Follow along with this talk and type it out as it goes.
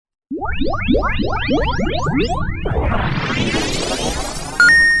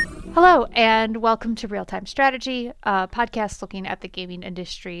Hello, and welcome to Real Time Strategy, a podcast looking at the gaming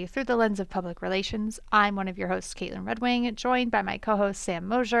industry through the lens of public relations. I'm one of your hosts, Caitlin Redwing, joined by my co-host, Sam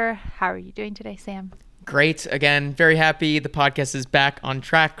Mosier. How are you doing today, Sam? Great. Again, very happy. The podcast is back on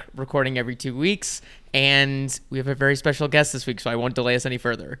track, recording every 2 weeks, and we have a very special guest this week, so I won't delay us any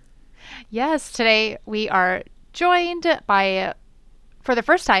further. Yes, today we are joined by, for the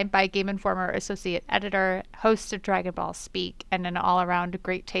first time, by Game Informer Associate Editor, host of Dragon Ball Speak, and an all-around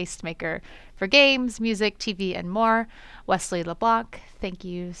great tastemaker for games, music, TV, and more, Wesley LeBlanc. Thank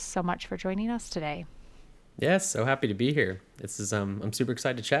you so much for joining us today. Yes, so happy to be here. I'm super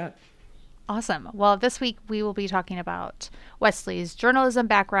excited to chat. Awesome. Well, this week we will be talking about Wesley's journalism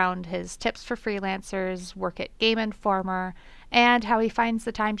background, his tips for freelancers, work at Game Informer, and how he finds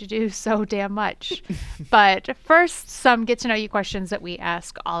the time to do so damn much. But first, some get-to-know-you questions that we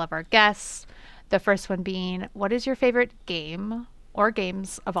ask all of our guests. The first one being, what is your favorite game or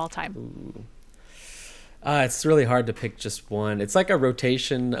games of all time? Ooh. It's really hard to pick just one. It's like a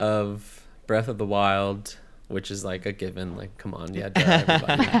rotation of Breath of the Wild, which is like a given. Like, come on, yeah,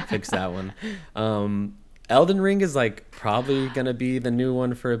 everybody picks that one. Elden Ring is like probably gonna be the new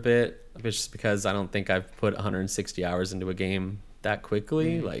one for a bit, just because I don't think I've put 160 hours into a game that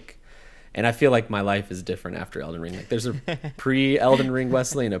quickly. And I feel like my life is different after Elden Ring. Like, there's a pre-Elden Ring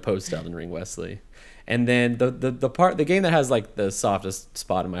Wesley and a post-Elden Ring Wesley. And then the game that has like the softest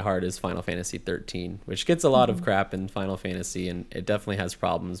spot in my heart is Final Fantasy 13, which gets a lot of crap in Final Fantasy, and it definitely has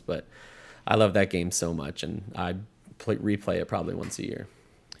problems, but I love that game so much, and I replay it probably once a year.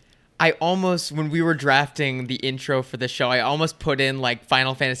 I almost, when we were drafting the intro for the show, I almost put in like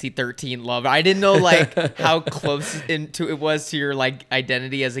Final Fantasy 13 love. I didn't know like how close into it was to your like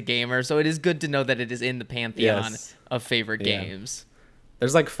identity as a gamer. So it is good to know that it is in the pantheon of favorite games.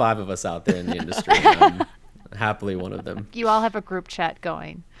 There's like 5 of us out there in the industry. And I'm happily one of them. You all have a group chat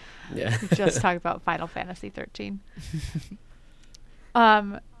going. Yeah. We just talk about Final Fantasy 13.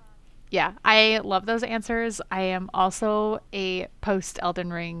 Yeah, I love those answers. I am also a post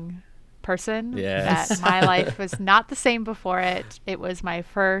Elden Ring person. Yes. That my life was not the same before it. It was my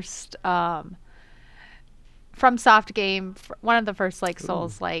first FromSoft game, one of the first like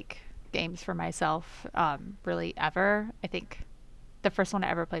Souls-like games for myself, really ever. I think the first one I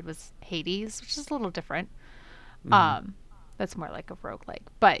ever played was Hades, which is a little different. That's more like a roguelike.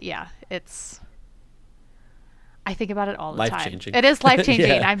 But yeah, I think about it all the time. Life-changing. It is life-changing.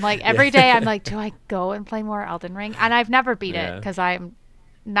 Yeah. I'm like, every day I'm like, do I go and play more Elden Ring? And I've never beat it because I'm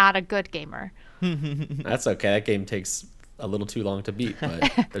not a good gamer. That's okay. That game takes a little too long to beat,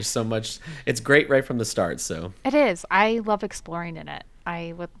 but there's so much. It's great right from the start. So it is. I love exploring in it.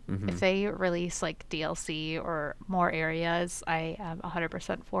 I would, if they release like DLC or more areas, I am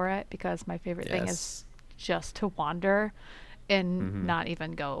 100% for it, because my favorite thing is just to wander and not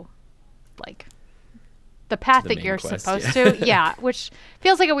even go like the path that you're supposed to. Yeah, which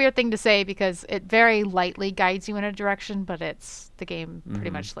feels like a weird thing to say because it very lightly guides you in a direction, but the game pretty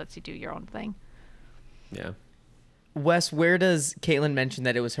much lets you do your own thing. Yeah. Wes, where does Caitlin mention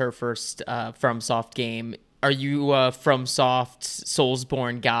that it was her first FromSoft game? Are you a FromSoft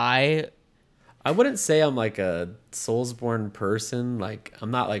Soulsborne guy? I wouldn't say I'm like a Soulsborne person. Like,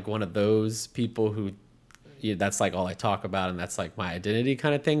 I'm not like one of those people who that's like all I talk about and that's like my identity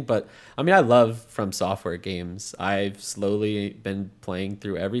kind of thing. But I mean, I love From Software games. I've slowly been playing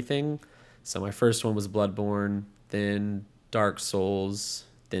through everything. So my first one was Bloodborne, then Dark Souls,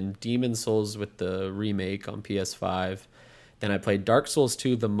 then Demon Souls with the remake on PS5. Then I played Dark Souls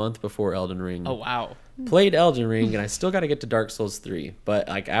 2 the month before Elden Ring. Oh, wow. Played Elden Ring, and I still got to get to Dark Souls 3. But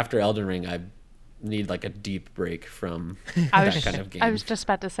like after Elden Ring, I need like a deep break from that kind of game. I was just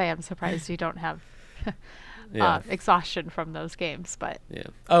about to say, I'm surprised you don't have exhaustion from those games, but yeah.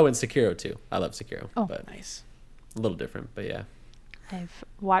 Oh, and Sekiro too. I love Sekiro. Oh, but nice. A little different, but yeah. I've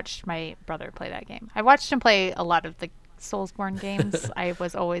watched my brother play that game. I watched him play a lot of the Soulsborne games. I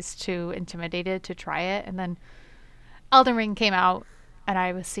was always too intimidated to try it, and then Elden Ring came out, and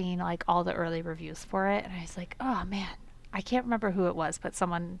I was seeing like all the early reviews for it, and I was like, oh man, I can't remember who it was, but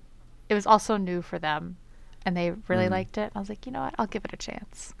it was also new for them, and they really liked it. I was like, you know what, I'll give it a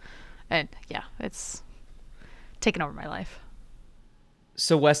chance. And yeah, it's taken over my life.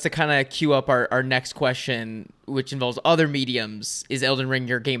 So Wes, to kind of queue up our next question, which involves other mediums, is Elden Ring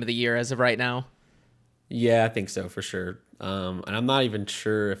your game of the year as of right now? Yeah, I think so for sure. And I'm not even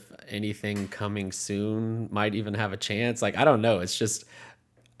sure if anything coming soon might even have a chance. Like, I don't know. It's just,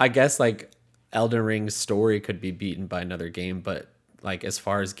 I guess like Elden Ring's story could be beaten by another game, but like as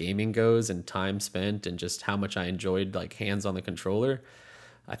far as gaming goes and time spent and just how much I enjoyed like hands on the controller,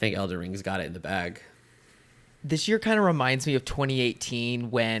 I think Elden Ring's got it in the bag. This year kind of reminds me of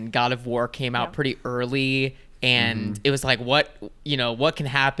 2018 when God of War came out pretty early, and it was like, what can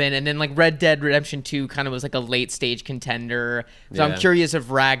happen? And then like Red Dead Redemption 2 kind of was like a late stage contender. So I'm curious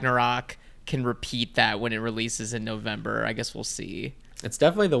if Ragnarok can repeat that when it releases in November. I guess we'll see. It's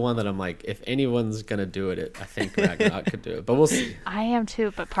definitely the one that I'm like, if anyone's going to do it, I think Ragnarok could do it, but we'll see. I am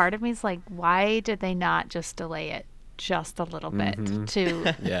too, but part of me is like, why did they not just delay it just a little bit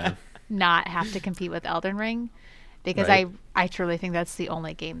to not have to compete with Elden Ring? Because I truly think that's the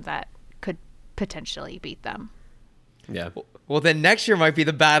only game that could potentially beat them. Yeah. Well, then next year might be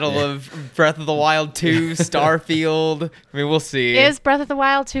the battle of Breath of the Wild 2, Starfield. I mean, we'll see. Is Breath of the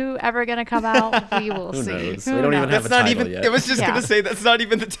Wild 2 ever going to come out? We will Who see. knows? We don't even have a That's not title even. yet. I was just gonna say that's not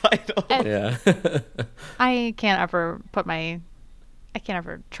even the title. Yeah. I can't ever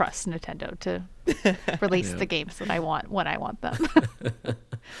trust Nintendo to release the games that I want when I want them.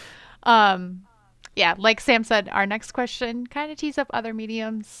 Yeah, like Sam said, our next question kind of tees up other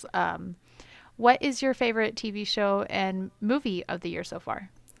mediums. What is your favorite TV show and movie of the year so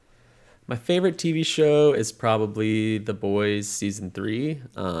far? My favorite TV show is probably The Boys season 3.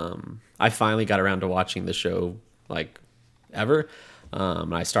 I finally got around to watching the show like ever.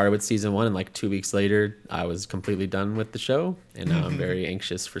 I started with season 1, and like 2 weeks later, I was completely done with the show. And now I'm very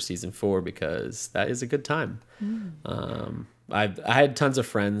anxious for season 4 because that is a good time. I had tons of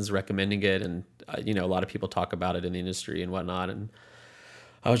friends recommending it, and a lot of people talk about it in the industry and whatnot. And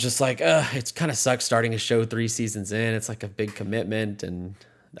I was just like, it kind of sucks starting a show 3 seasons in. It's like a big commitment, and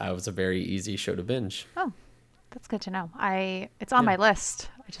that was a very easy show to binge. Oh, that's good to know. It's on my list.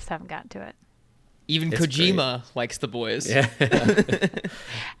 I just haven't gotten to it. Even It's Kojima likes The Boys. Yeah.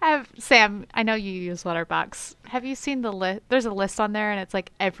 Sam, I know you use Letterboxd. Have you seen the list? There's a list on there, and it's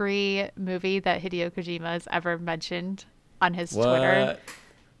like every movie that Hideo Kojima has ever mentioned on his Twitter.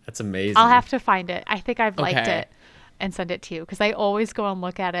 That's amazing. I'll have to find it. I think I've liked Okay. it and send it to you because I always go and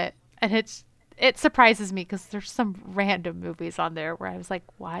look at it, and it surprises me because there's some random movies on there where I was like,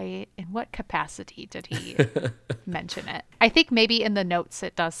 why, in what capacity did he mention it? I think maybe in the notes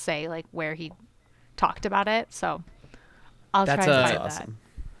it does say like where he talked about it, so I'll try and find awesome. that.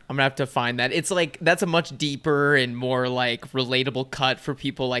 I'm gonna have to find that. It's like that's a much deeper and more like relatable cut for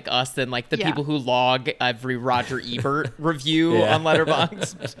people like us than like the people who log every Roger Ebert review on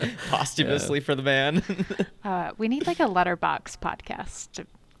Letterboxd posthumously for the man. We need like a Letterboxd podcast.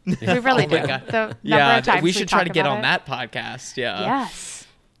 We really do. God. The number of times we should try to talk get about on it. that podcast. Yeah. Yes.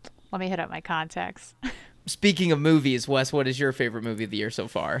 Let me hit up my contacts. Speaking of movies, Wes, what is your favorite movie of the year so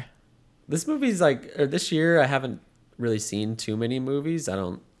far? This year I haven't really seen too many movies.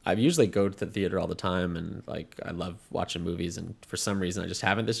 I usually go to the theater all the time, and like I love watching movies, and for some reason I just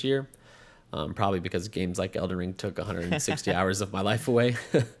haven't this year. Probably because games like Elden Ring took 160 hours of my life away.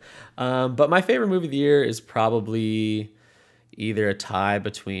 But my favorite movie of the year is probably either a tie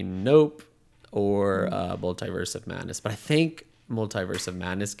between Nope or Multiverse of Madness. But I think Multiverse of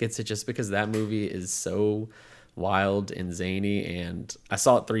Madness gets it just because that movie is so wild and zany, and I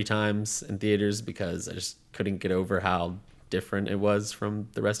saw it 3 times in theaters because I just couldn't get over how different it was from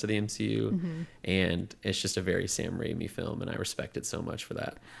the rest of the MCU. And it's just a very Sam Raimi film, and I respect it so much for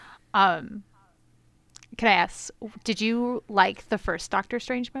that. Can I ask, did you like the first Doctor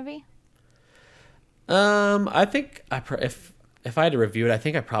Strange movie? I think if I had to review it, I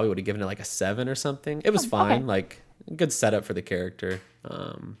think I probably would have given it like a 7 or something. It was fine, okay. like good setup for the character.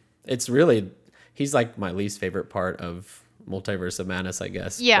 It's really, he's like my least favorite part of Multiverse of Madness, I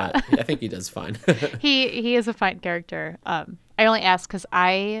guess. Yeah. But I think he does fine. He is a fine character. I only ask because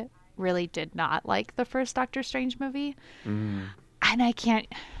I really did not like the first Doctor Strange movie. And I can't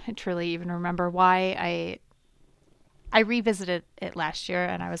truly even remember why. I revisited it last year,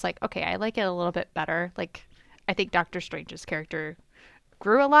 and I was like, okay, I like it a little bit better. Like, I think Doctor Strange's character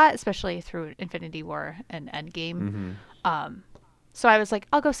grew a lot, especially through Infinity War and Endgame. So I was like,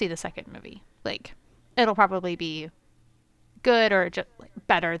 I'll go see the second movie. Like, it'll probably be good or just like,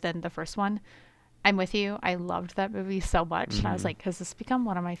 better than the first one. I'm with you. I loved that movie so much. And I was like, has this become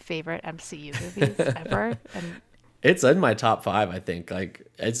one of my favorite MCU movies ever? And It's in my top 5, I think. Like,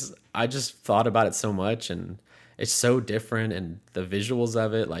 I just thought about it so much, and it's so different, and the visuals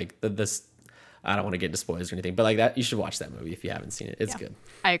of it, like this. I don't want to get into spoilers or anything, but like that, you should watch that movie if you haven't seen it. It's good.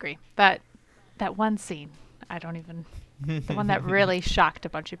 I agree. That one scene, the one that really shocked a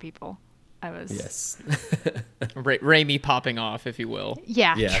bunch of people. Yes. Raimi popping off, if you will.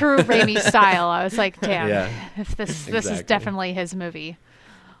 Yeah. True Raimi style. I was like, damn, if this is Exactly. definitely his movie.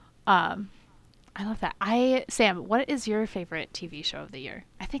 I love that. Sam, what is your favorite TV show of the year?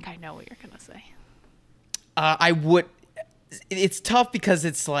 I think I know what you're gonna say. I would. it's tough because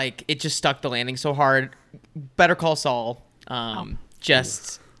it's like it just stuck the landing so hard. Better Call Saul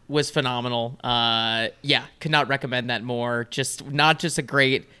just was phenomenal. Yeah, could not recommend that more. Just not just a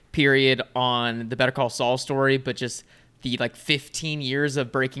great period on the Better Call Saul story, but just the like 15 years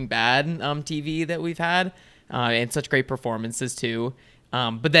of Breaking Bad TV that we've had, and such great performances too.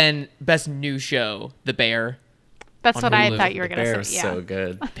 But then best new show, The Bear. That's what Hulu. I thought you were The going Bear to is say. Yeah. so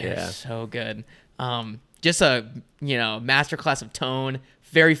good. They're Yeah. so good. Just a masterclass of tone,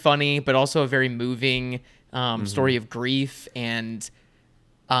 very funny, but also a very moving story of grief, and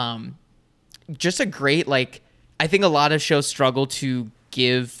just a great, like, I think a lot of shows struggle to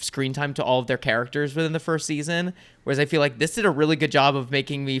give screen time to all of their characters within the first season, whereas I feel like this did a really good job of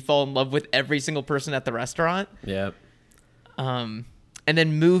making me fall in love with every single person at the restaurant. Yep. And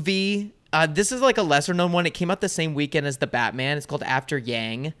then movie, this is like a lesser known one. It came out the same weekend as the Batman. It's called After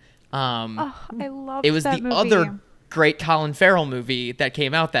Yang. I love It was that the movie. other great Colin Farrell movie that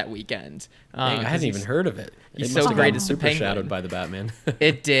came out that weekend. Dang, I hadn't even heard of it. he's It so must have great gotten as super Penguin. shadowed by the Batman.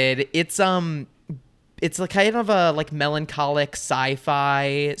 It did. It's like kind of a like melancholic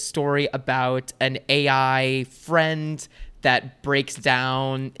sci-fi story about an AI friend that breaks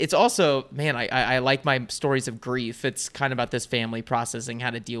down. It's also, man, I like my stories of grief. It's kind of about this family processing how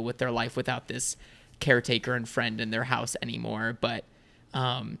to deal with their life without this caretaker and friend in their house anymore. But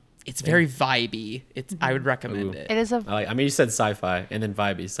it's very vibey. I would recommend Ooh. it. It is a. I mean, you said sci-fi and then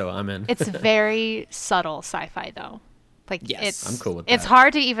vibey, so I'm in. It's very subtle sci-fi though. Like Yes. it's. I'm cool with It's that.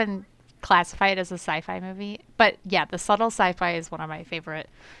 hard to even classify it as a sci-fi movie, but yeah, the subtle sci-fi is one of my favorite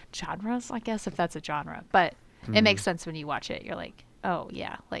genres, I guess, if that's a genre. But it makes sense when you watch it. You're like, oh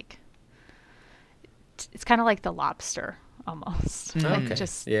yeah, like it's kind of like The Lobster almost. Like Okay.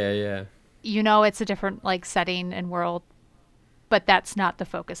 just Yeah. it's a different like setting and world, but that's not the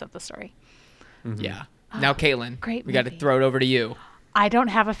focus of the story. Yeah. Now, Caitlin, Great we got to movie. throw it over to you. I don't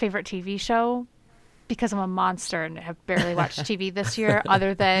have a favorite TV show because I'm a monster and have barely watched TV this year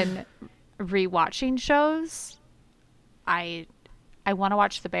other than rewatching shows. I want to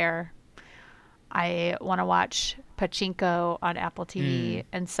watch The Bear. I want to watch Pachinko on Apple TV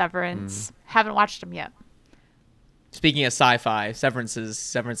and Severance. Haven't watched them yet. Speaking of sci-fi, Severance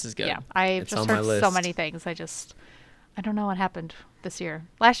is good. Yeah, I've It's just on my heard so list. many things. I don't know what happened this year.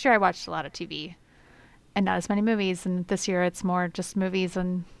 Last year I watched a lot of TV and not as many movies, and this year it's more just movies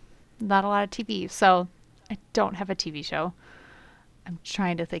and not a lot of TV. So I don't have a TV show. I'm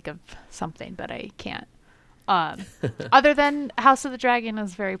trying to think of something, but I can't. Other than House of the Dragon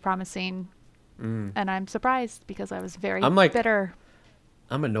is very promising, and I'm surprised because I was very I'm like- bitter.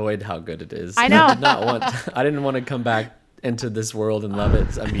 I'm annoyed how good it is. I know. I didn't want to come back into this world and love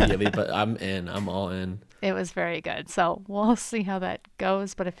it immediately, but I'm in. I'm all in. It was very good. So we'll see how that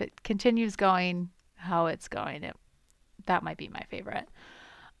goes. But if it continues going how it's going, that might be my favorite.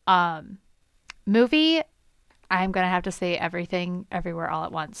 Movie, I'm going to have to say Everything, Everywhere, All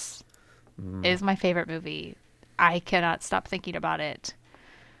at Once is my favorite movie. I cannot stop thinking about it.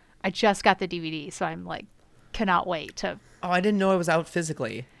 I just got the DVD, so I'm like, cannot wait to. Oh, I didn't know it was out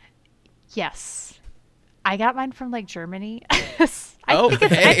physically. Yes. I got mine from like Germany. I think it's all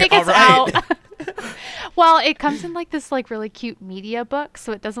right. out. Well, it comes in like this like really cute media book,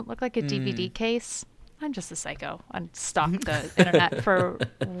 so it doesn't look like a DVD case. I'm just a psycho. I stalk the internet for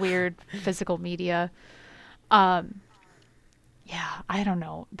weird physical media. Yeah, I don't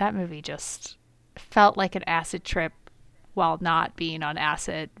know. That movie just felt like an acid trip while not being on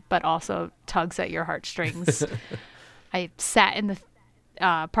acid, but also tugs at your heartstrings. I sat in the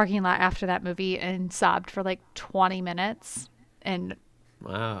parking lot after that movie and sobbed for like 20 minutes. And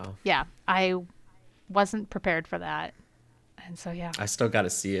Wow. yeah, I wasn't prepared for that. And so, yeah. I still got to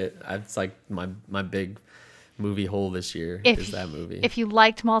see it. It's like my big movie hole this year If is that movie. If you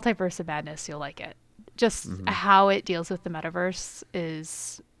liked Multiverse of Madness, you'll like it. Just how it deals with the metaverse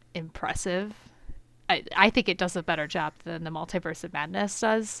is impressive. I think it does a better job than the Multiverse of Madness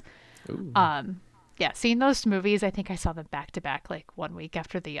does. Ooh. Yeah, seeing those movies, I think I saw them back to back, like one week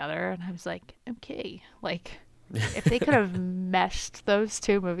after the other, and I was like, okay, like if they could have meshed those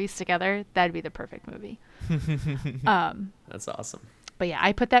two movies together, that'd be the perfect movie. That's awesome. But yeah,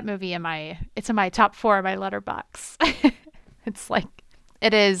 I put that movie in my top 4 of my letterbox. It's like,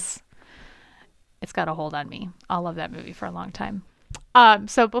 it's got a hold on me. I'll love that movie for a long time.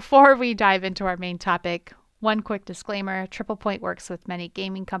 So before we dive into our main topic, one quick disclaimer. Triple Point works with many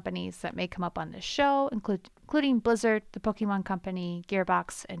gaming companies that may come up on this show, including Blizzard, the Pokemon Company,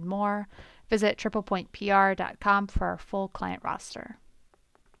 Gearbox, and more. Visit triplepointpr.com for our full client roster.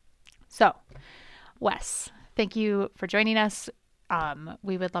 So, Wes, thank you for joining us.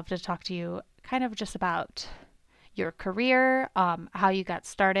 We would love to talk to you kind of just about your career, how you got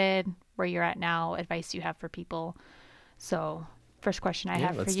started, where you're at now, advice you have for people. So, first question I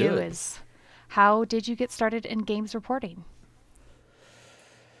have for let's you do it. is, how did you get started in games reporting?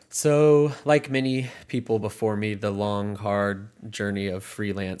 So, like many people before me, the long, hard journey of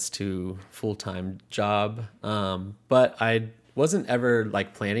freelance to full-time job. But I wasn't ever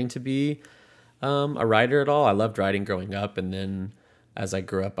like planning to be a writer at all. I loved writing growing up, and then as I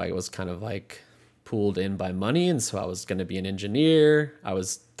grew up, I was kind of like pulled in by money, and so I was going to be an engineer. I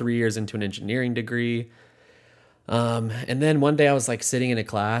was 3 years into an engineering degree. And then one day I was like sitting in a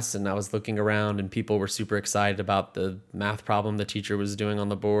class and I was looking around and people were super excited about the math problem the teacher was doing on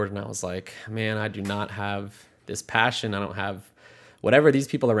the board. And I was like, man, I do not have this passion. I don't have whatever these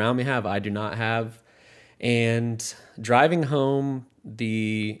people around me have, I do not have. And driving home,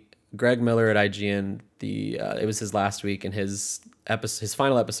 the Greg Miller at IGN, it was his last week and his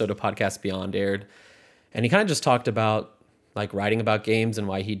final episode of Podcast Beyond aired. And he kind of just talked about like writing about games and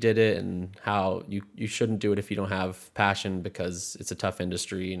why he did it and how you shouldn't do it if you don't have passion because it's a tough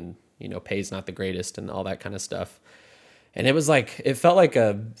industry and, pay's not the greatest and all that kind of stuff. And it was like, it felt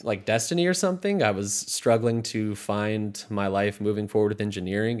like destiny or something. I was struggling to find my life moving forward with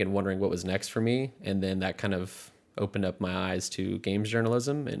engineering and wondering what was next for me. And then that kind of opened up my eyes to games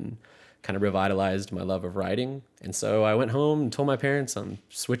journalism and kind of revitalized my love of writing. And so I went home and told my parents I'm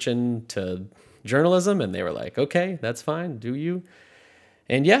switching to journalism, and they were like, okay, that's fine, do you?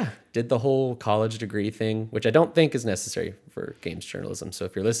 And yeah, did the whole college degree thing, which I don't think is necessary for games journalism. So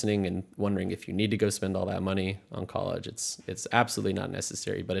if you're listening and wondering if you need to go spend all that money on college, it's absolutely not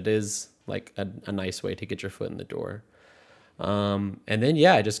necessary, but it is like a nice way to get your foot in the door. And then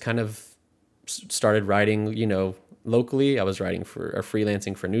yeah, I just kind of started writing, locally. I was writing or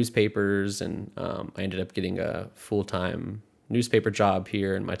freelancing for newspapers, and I ended up getting a full-time newspaper job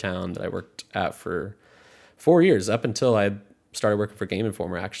here in my town that I worked at for 4 years, up until I started working for Game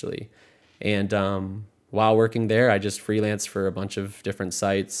Informer, actually. And while working there, I just freelanced for a bunch of different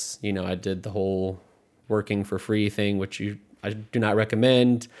sites. I did the whole working for free thing, which I do not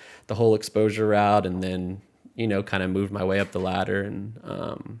recommend, the whole exposure route, and then, kind of moved my way up the ladder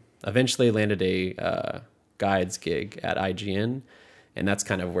and eventually landed a guides gig at IGN. And that's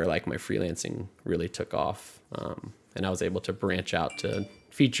kind of where like my freelancing really took off. And I was able to branch out to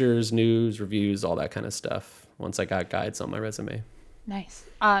features, news, reviews, all that kind of stuff once I got guides on my resume. Nice.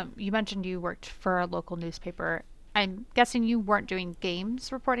 You mentioned you worked for a local newspaper. I'm guessing you weren't doing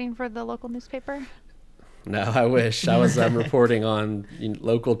games reporting for the local newspaper? No, I wish. I was reporting on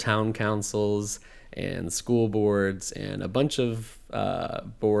local town councils and school boards and a bunch of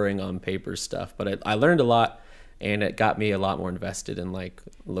boring on paper stuff. But I learned a lot, and it got me a lot more invested in like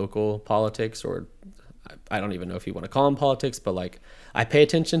local politics, or I don't even know if you want to call them politics, but like I pay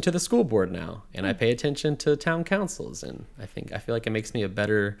attention to the school board now, and I pay attention to town councils, and I feel like it makes me a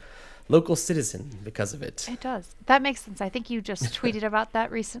better local citizen because of it. It does. That makes sense. I think you just tweeted about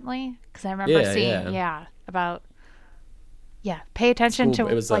that recently, because I remember seeing about pay attention to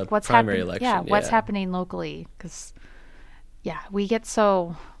like what's happening. What's happening locally, because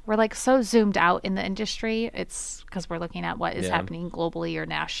we're like so zoomed out in the industry. It's because we're looking at what is happening globally or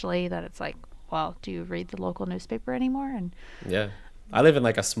nationally that it's like, well, do you read the local newspaper anymore? And I live in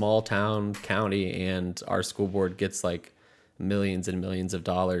like a small town county, and our school board gets like millions and millions of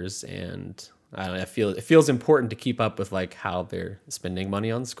dollars, and I feel it feels important to keep up with like how they're spending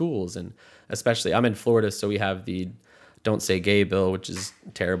money on schools. And especially I'm in Florida, so we have the Don't Say Gay bill, which is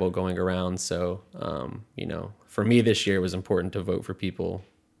terrible going around. So for me this year, it was important to vote for people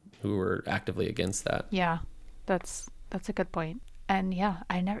who were actively against that. Yeah, that's a good point. And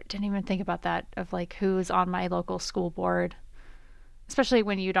I didn't even think about that, of like who's on my local school board, especially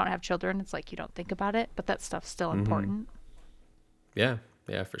when you don't have children. It's like you don't think about it, but that stuff's still important. Yeah,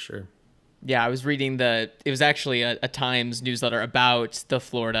 for sure. Yeah, I was reading it was actually a Times newsletter about the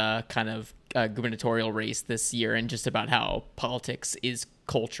Florida kind of gubernatorial race this year, and just about how politics is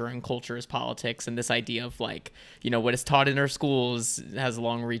culture and culture is politics, and this idea of like, what is taught in our schools has a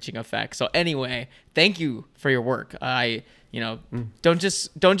long-reaching effect. So anyway, thank you for your work. Don't just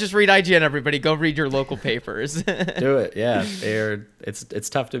read IGN, everybody. Go read your local papers. Do it. Yeah. It's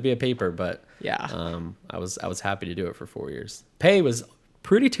tough to be a paper, but I was happy to do it for 4 years. Pay was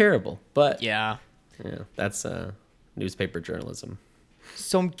pretty terrible, but that's newspaper journalism.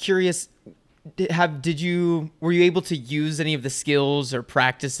 So I'm curious, were you able to use any of the skills or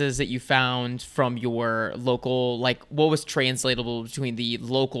practices that you found from your local, like what was translatable between the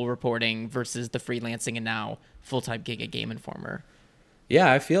local reporting versus the freelancing and now full-time gig at Game Informer?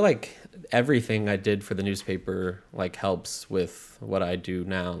 Yeah, I feel like everything I did for the newspaper like helps with what I do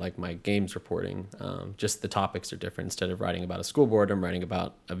now, like my games reporting. Just the topics are different. Instead of writing about a school board, I'm writing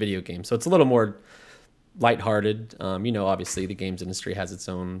about a video game. So it's a little more lighthearted. Obviously the games industry has its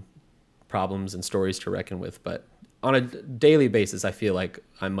own problems and stories to reckon with, but on a daily basis, I feel like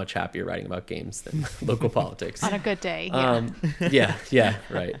I'm much happier writing about games than local politics. On a good day, yeah. Yeah,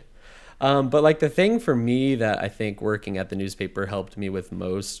 right. But like the thing for me that I think working at the newspaper helped me with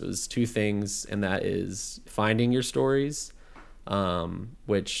most was two things, and that is finding your stories,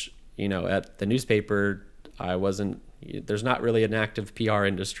 which, at the newspaper, there's not really an active PR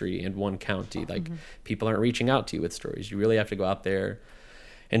industry in one county. Like people aren't reaching out to you with stories. You really have to go out there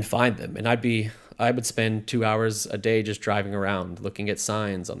and find them. And I would spend 2 hours a day just driving around, looking at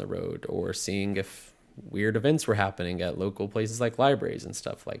signs on the road or seeing if weird events were happening at local places like libraries and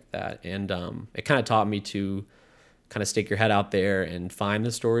stuff like that. And it kind of taught me to kind of stick your head out there and find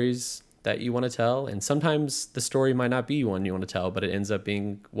the stories that you want to tell. And sometimes the story might not be one you want to tell, but it ends up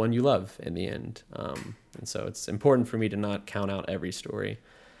being one you love in the end. And so it's important for me to not count out every story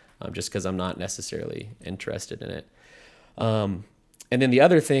just because I'm not necessarily interested in it. And then the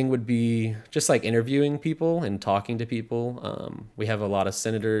other thing would be just like interviewing people and talking to people. We have a lot of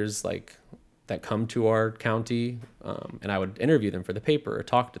senators that come to our county, and I would interview them for the paper or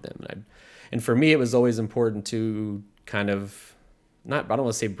talk to them. And for me, it was always important to kind of I don't want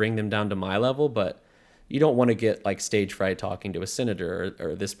to say bring them down to my level, but you don't want to get like stage fright talking to a senator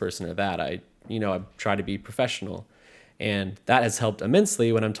or this person or that. I try to be professional, and that has helped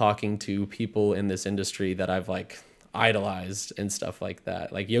immensely when I'm talking to people in this industry that I've like idolized and stuff like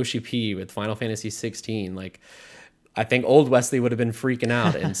that, like Yoshi P with Final Fantasy 16. Like I think old Wesley would have been freaking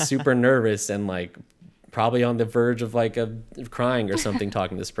out and super nervous and like probably on the verge of like crying or something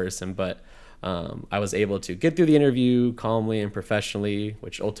talking to this person, but I was able to get through the interview calmly and professionally,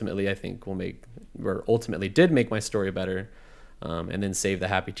 which ultimately I think ultimately did make my story better, and then save the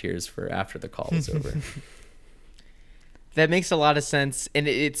happy tears for after the call was over. That makes a lot of sense, and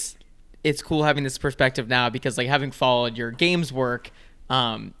it's cool having this perspective now because like having followed your games work,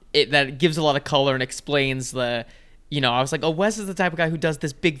 that gives a lot of color and explains I was like, oh, Wes is the type of guy who does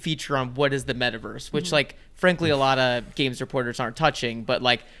this big feature on what is the metaverse, which like frankly a lot of games reporters aren't touching, but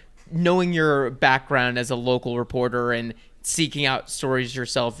like knowing your background as a local reporter and seeking out stories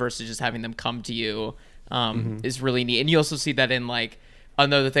yourself versus just having them come to you is really neat. And you also see that in like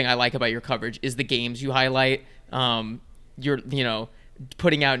another thing I like about your coverage is the games you highlight. You're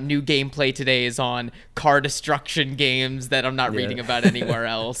putting out new gameplay today is on car destruction games that I'm not reading about anywhere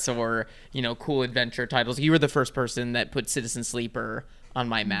else, or cool adventure titles. You were the first person that put Citizen Sleeper on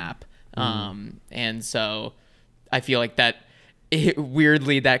my map, and so I feel like that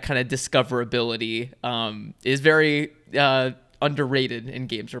weirdly that kind of discoverability is very underrated in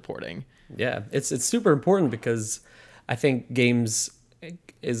games reporting. Yeah, it's super important because I think games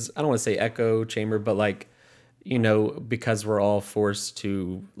is, I don't want to say echo chamber, but like because we're all forced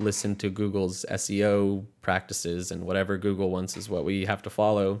to listen to Google's SEO practices and whatever Google wants is what we have to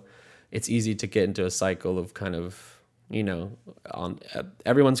follow, it's easy to get into a cycle of kind of,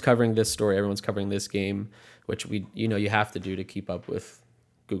 everyone's covering this story, everyone's covering this game, which you have to do to keep up with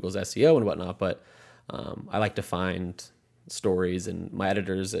Google's SEO and whatnot. But I like to find stories, and my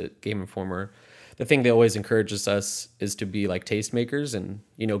editors at Game Informer, the thing they always encourages us is to be like tastemakers and,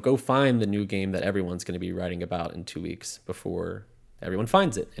 go find the new game that everyone's going to be writing about in 2 weeks before everyone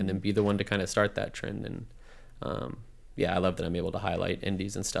finds it, and then be the one to kind of start that trend. And I love that I'm able to highlight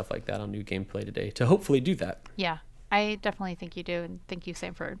indies and stuff like that on New Gameplay Today to hopefully do that. Yeah, I definitely think you do. And thank you,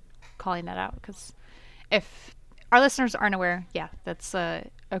 Sam, for calling that out. Because if our listeners aren't aware, that's a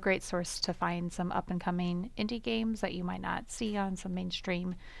great source to find some up and coming indie games that you might not see on some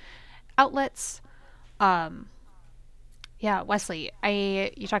mainstream outlets. Wesley,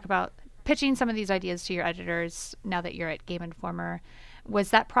 you talk about pitching some of these ideas to your editors now that you're at Game Informer.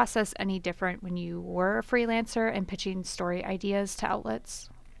 Was that process any different when you were a freelancer and pitching story ideas to outlets?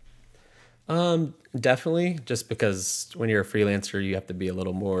 Definitely, just because when you're a freelancer, you have to be a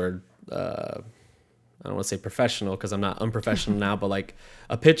little more, I don't want to say professional because I'm not unprofessional now, but like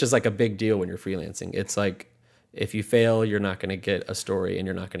a pitch is like a big deal when you're freelancing. It's like, if you fail, you're not going to get a story and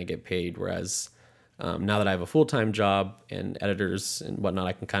you're not going to get paid. Whereas now that I have a full-time job and editors and whatnot,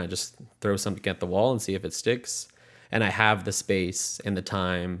 I can kind of just throw something at the wall and see if it sticks. And I have the space and the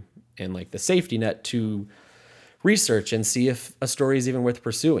time and like the safety net to research and see if a story is even worth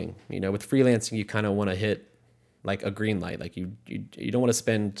pursuing. With freelancing, you kind of want to hit like a green light. Like you don't want to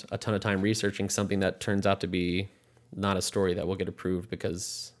spend a ton of time researching something that turns out to be not a story that will get approved,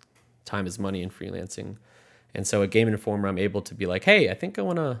 because time is money in freelancing. And so at Game Informer, I'm able to be like, hey, I think I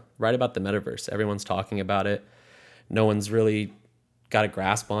want to write about the metaverse. Everyone's talking about it. No one's really got a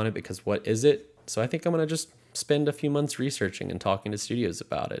grasp on it because what is it? So I think I'm going to just spend a few months researching and talking to studios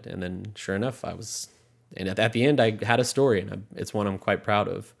about it. And then sure enough, and at the end, I had a story, and it's one I'm quite proud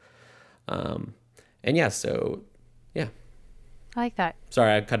of. And yeah, so yeah. I like that.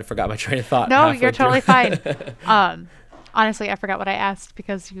 Sorry, I kind of forgot my train of thought. No, you're totally fine. Honestly, I forgot what I asked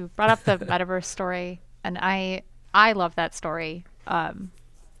because you brought up the metaverse story, and I love that story.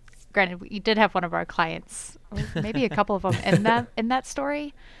 Granted, we did have one of our clients, or maybe a couple of them in that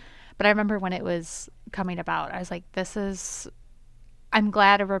story, but I remember when it was coming about, I was like, I'm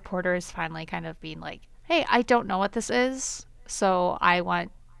glad a reporter is finally kind of being like, hey, I don't know what this is, so I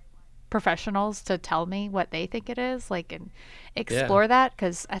want professionals to tell me what they think it is, like, and explore that,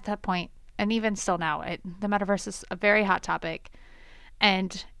 because at that point, and even still now, the metaverse is a very hot topic,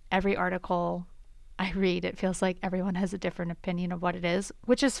 and every article I read, it feels like everyone has a different opinion of what it is,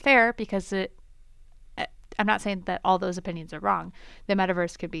 which is fair because I'm not saying that all those opinions are wrong. The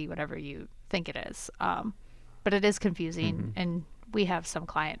metaverse could be whatever you think it is, but it is confusing, and we have some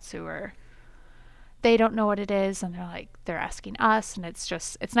clients who they don't know what it is, and they're asking us, and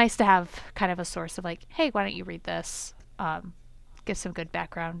it's nice to have kind of a source of like, hey, why don't you read this? Gives some good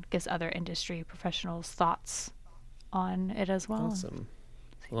background, gives other industry professionals thoughts on it as well. Awesome.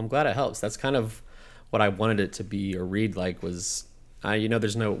 Well, I'm glad it helps. That's kind of what I wanted it to be or read like was,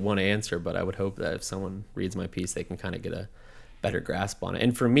 there's no one answer, but I would hope that if someone reads my piece, they can kind of get a better grasp on it.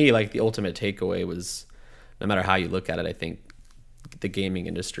 And for me, like the ultimate takeaway was, no matter how you look at it, I think the gaming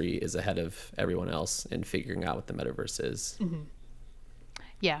industry is ahead of everyone else in figuring out what the metaverse is. Mm-hmm.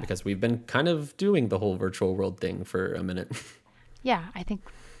 Yeah. Because we've been kind of doing the whole virtual world thing for a minute. Yeah, I think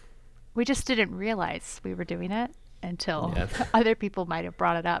we just didn't realize we were doing it until other people might have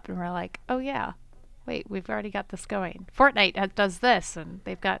brought it up, and we're like, oh yeah, wait, we've already got this going. Fortnite does this, and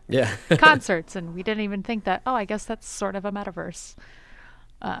they've got concerts, and we didn't even think that, oh, I guess that's sort of a metaverse.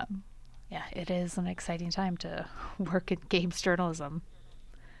 Yeah, it is an exciting time to work in games journalism.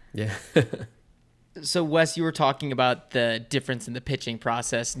 Yeah. So Wes, you were talking about the difference in the pitching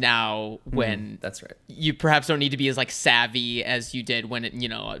process now when that's right. You perhaps don't need to be as like savvy as you did when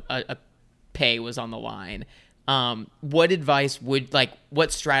a pay was on the line. What advice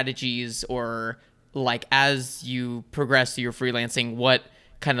what strategies, or like as you progress through your freelancing, what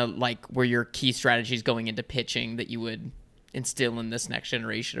kind of like were your key strategies going into pitching that you would instill in this next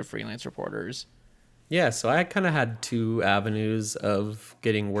generation of freelance reporters? Yeah, so I kind of had two avenues of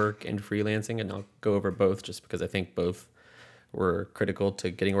getting work and freelancing, and I'll go over both just because I think both were critical to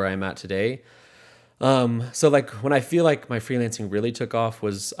getting where I'm at today. So like when I feel like my freelancing really took off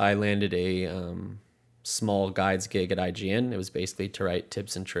was I landed a small guides gig at IGN. It was basically to write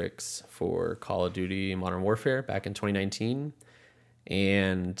tips and tricks for Call of Duty Modern Warfare back in 2019.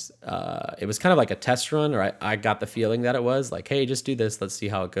 And it was kind of like a test run, or I got the feeling that it was like, hey, just do this, let's see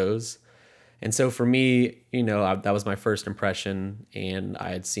how it goes. And so for me, that was my first impression, and I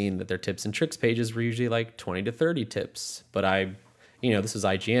had seen that their tips and tricks pages were usually like 20 to 30 tips. But this was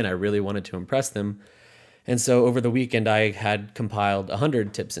IGN. I really wanted to impress them. And so over the weekend, I had compiled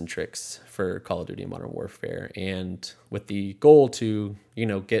 100 tips and tricks for Call of Duty Modern Warfare, and with the goal to,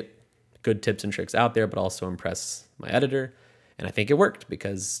 get good tips and tricks out there, but also impress my editor. And I think it worked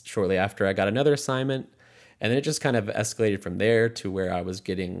because shortly after I got another assignment, and then it just kind of escalated from there to where I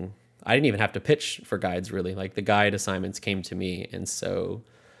didn't even have to pitch for guides really. Like the guide assignments came to me. And so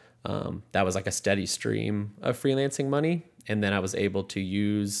that was like a steady stream of freelancing money. And then I was able to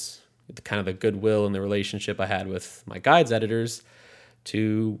use the goodwill and the relationship I had with my guides editors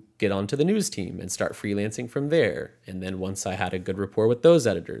to get onto the news team and start freelancing from there. And then once I had a good rapport with those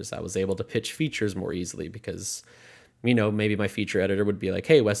editors, I was able to pitch features more easily because, maybe my feature editor would be like,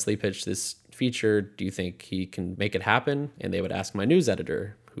 hey, Wesley pitched this feature. Do you think he can make it happen? And they would ask my news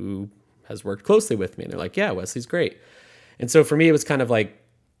editor, who has worked closely with me. And they're like, yeah, Wesley's great. And so for me, it was kind of like,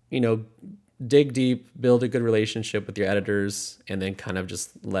 dig deep, build a good relationship with your editors, and then kind of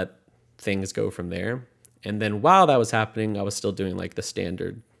just let things go from there. And then while that was happening, I was still doing like the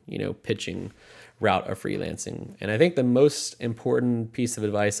standard, pitching route of freelancing. And I think the most important piece of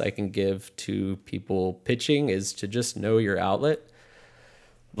advice I can give to people pitching is to just know your outlet.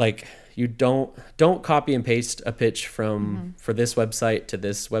 Like you don't copy and paste a pitch from for this website to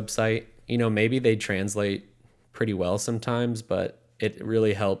this website. Maybe they translate pretty well sometimes, but it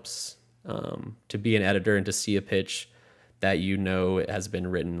really helps to be an editor and to see a pitch that it has been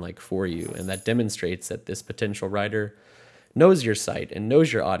written like for you, and that demonstrates that this potential writer knows your site and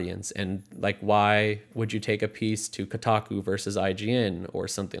knows your audience, and like why would you take a piece to Kotaku versus IGN or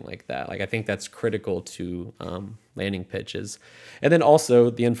something like that. Like I think that's critical to landing pitches. And then also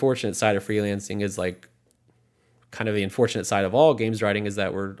the unfortunate side of freelancing is like kind of the unfortunate side of all games writing is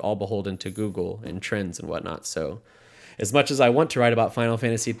that we're all beholden to Google and trends and whatnot. So as much as I want to write about Final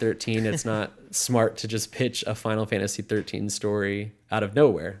Fantasy 13, it's not smart to just pitch a Final Fantasy 13 story out of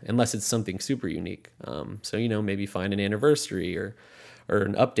nowhere, unless it's something super unique. So, maybe find an anniversary or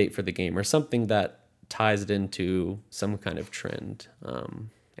an update for the game or something that ties it into some kind of trend.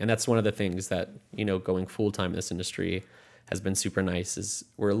 And that's one of the things that, going full-time in this industry has been super nice is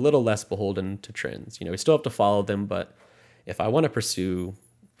we're a little less beholden to trends. We still have to follow them, but if I want to pursue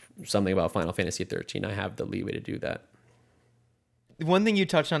something about Final Fantasy 13, I have the leeway to do that. One thing you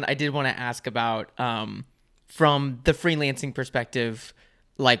touched on, I did want to ask about from the freelancing perspective.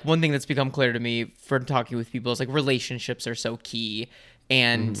 Like one thing that's become clear to me from talking with people is like relationships are so key.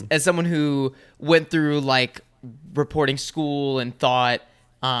 And as someone who went through like reporting school and thought,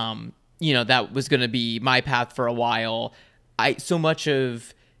 that was going to be my path for a while, so much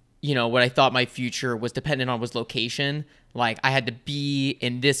of, what I thought my future was dependent on was location. Like I had to be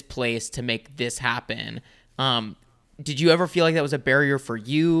in this place to make this happen. Did you ever feel like that was a barrier for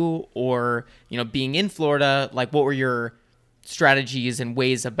you or, being in Florida, like what were your strategies and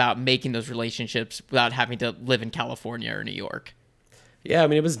ways about making those relationships without having to live in California or New York? Yeah, I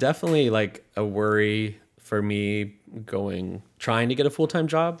mean, it was definitely like a worry for me trying to get a full-time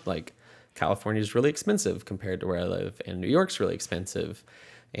job. Like California is really expensive compared to where I live, and New York's really expensive.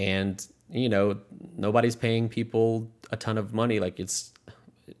 And, nobody's paying people a ton of money. Like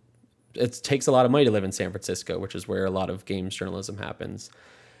it takes a lot of money to live in San Francisco, which is where a lot of games journalism happens.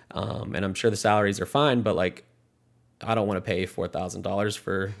 And I'm sure the salaries are fine, but like, I don't want to pay $4,000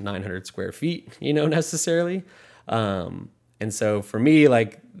 for 900 square feet, necessarily. And so for me,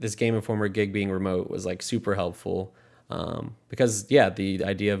 like this Game Informer gig being remote was like super helpful. Because the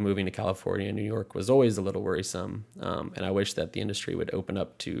idea of moving to California and New York was always a little worrisome. And I wish that the industry would open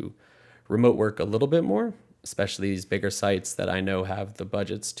up to remote work a little bit more, especially these bigger sites that I know have the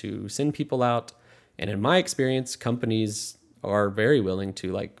budgets to send people out. And in my experience, companies are very willing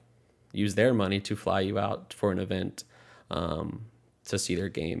to like use their money to fly you out for an event to see their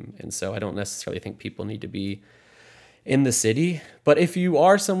game. And so I don't necessarily think people need to be in the city. But if you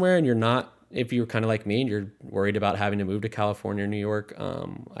are somewhere and if you're kind of like me and you're worried about having to move to California or New York,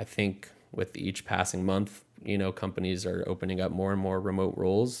 I think with each passing month, companies are opening up more and more remote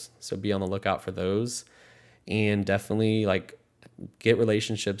roles. So be on the lookout for those. And definitely like get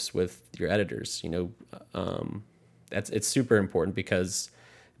relationships with your editors. It's super important because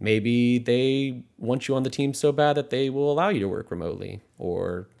maybe they want you on the team so bad that they will allow you to work remotely,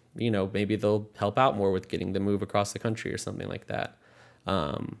 or maybe they'll help out more with getting the move across the country or something like that.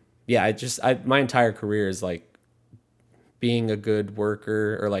 My entire career is like being a good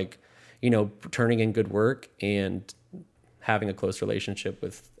worker or like turning in good work and having a close relationship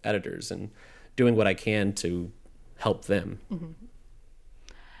with editors and doing what I can to help them. Mm-hmm.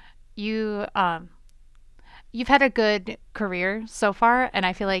 You've had a good career so far, and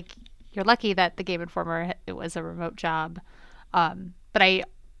I feel like you're lucky that the Game Informer, it was a remote job. But I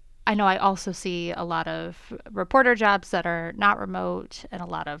know I also see a lot of reporter jobs that are not remote, and a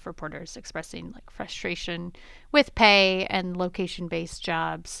lot of reporters expressing like frustration with pay and location-based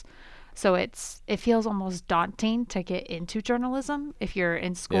jobs. So it feels almost daunting to get into journalism if you're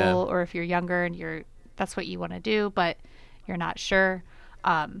in school or if you're younger and that's what you want to do, but you're not sure.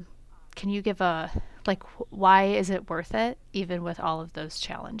 Can you give why is it worth it even with all of those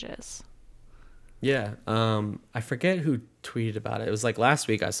challenges? Yeah. I forget who tweeted about it. It was like last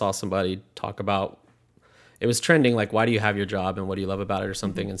week I saw somebody talk about, it was trending, like, why do you have your job and what do you love about it or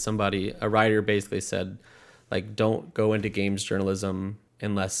something? Mm-hmm. And a writer basically said, like, don't go into games journalism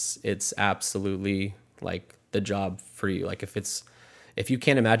unless it's absolutely like the job for you. Like if you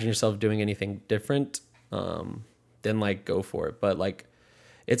can't imagine yourself doing anything different, then like go for it. But like,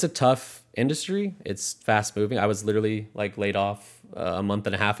 it's a tough industry. It's fast moving. I was literally like laid off a month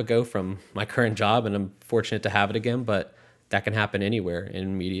and a half ago from my current job, and I'm fortunate to have it again, but that can happen anywhere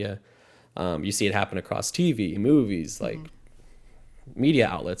in media. You see it happen across TV, movies, like media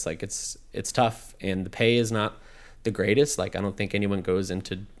outlets. Like it's tough, and the pay is not the greatest. Like I don't think anyone goes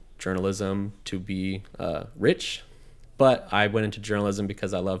into journalism to be rich, but I went into journalism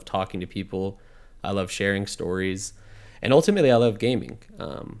because I love talking to people. I love sharing stories, and ultimately I love gaming.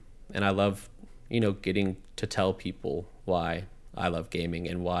 And I love, getting to tell people why I love gaming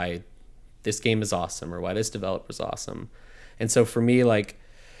and why this game is awesome or why this developer is awesome. And so for me, like,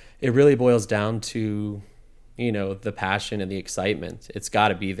 it really boils down to the passion and the excitement. It's got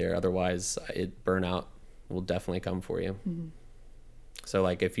to be there. Otherwise, burnout will definitely come for you. Mm-hmm. So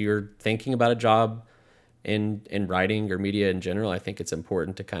like if you're thinking about a job in writing or media in general, I think it's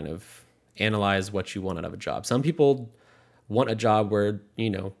important to kind of analyze what you want out of a job. Some people want a job where,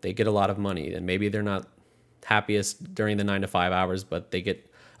 they get a lot of money, and maybe they're not happiest during the 9 to 5 hours, but they get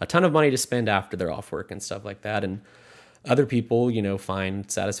a ton of money to spend after they're off work and stuff like that. And other people,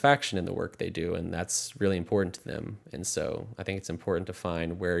 find satisfaction in the work they do, and that's really important to them. And so I think it's important to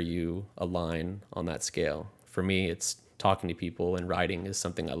find where you align on that scale. For me, it's talking to people, and writing is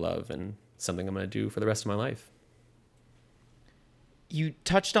something I love and something I'm going to do for the rest of my life. You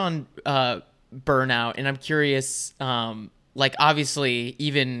touched on burnout, and I'm curious, like obviously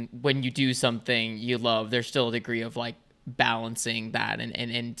even when you do something you love, there's still a degree of like balancing that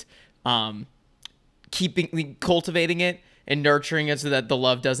and cultivating it and nurturing it so that the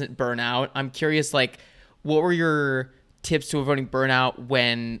love doesn't burn out. I'm curious, like, what were your tips to avoiding burnout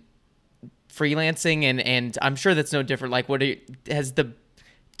when freelancing? And I'm sure that's no different. Like, has the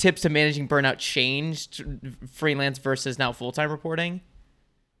tips to managing burnout changed freelance versus now full-time reporting?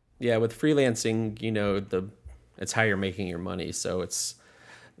 Yeah, with freelancing, it's how you're making your money. So it's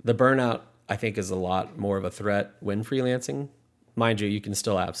the burnout, I think, is a lot more of a threat when freelancing. Mind you can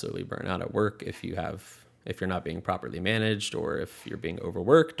still absolutely burn out at work if you're not being properly managed, or if you're being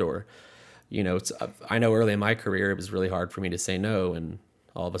overworked, or, I know early in my career, it was really hard for me to say no. And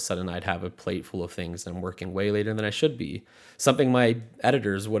all of a sudden I'd have a plate full of things and I'm working way later than I should be. Something my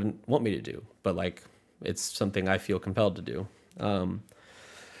editors wouldn't want me to do, but like, it's something I feel compelled to do.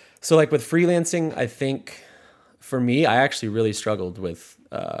 So like with freelancing, I think for me, I actually really struggled with,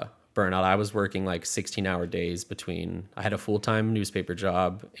 burnout. I was working like 16-hour days I had a full-time newspaper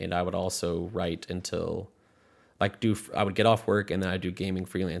job, and I would also write until I would get off work, and then I'd do gaming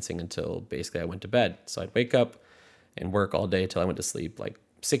freelancing until basically I went to bed. So I'd wake up and work all day till I went to sleep. Like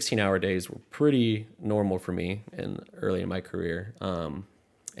 16-hour days were pretty normal for me early in my career. And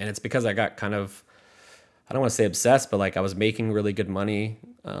it's because I got kind of, I don't want to say obsessed, but like I was making really good money.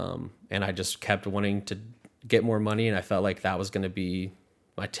 And I just kept wanting to get more money. And I felt like that was going to be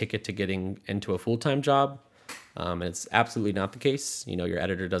my ticket to getting into a full-time job. And it's absolutely not the case. Your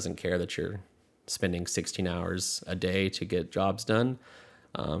editor doesn't care that you're spending 16 hours a day to get jobs done.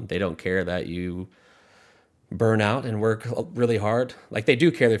 They don't care that you burn out and work really hard. Like, they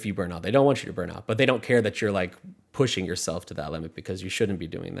do care if you burn out. They don't want you to burn out, but they don't care that you're like pushing yourself to that limit, because you shouldn't be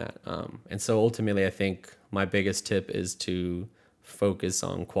doing that. And so ultimately, I think my biggest tip is to focus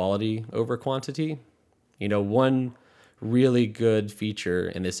on quality over quantity. One really good feature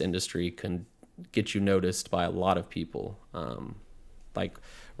in this industry can get you noticed by a lot of people. Like,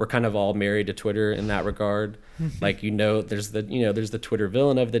 we're kind of all married to Twitter in that regard. Like, there's the Twitter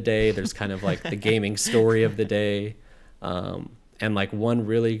villain of the day. There's kind of like the gaming story of the day. And like one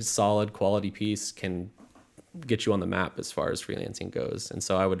really solid quality piece can get you on the map as far as freelancing goes. And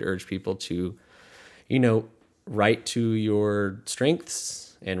so I would urge people to, write to your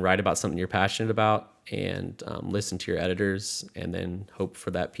strengths and write about something you're passionate about, and listen to your editors, and then hope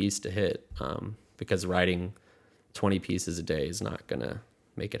for that piece to hit, because writing 20 pieces a day is not going to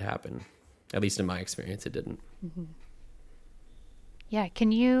make it happen. At least in my experience, it didn't. Mm-hmm. Yeah.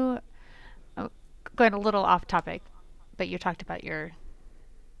 Can you, going a little off topic, but you talked about your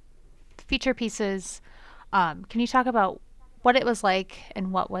feature pieces. Can you talk about what it was like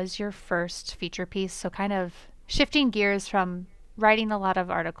and what was your first feature piece? So kind of shifting gears from writing a lot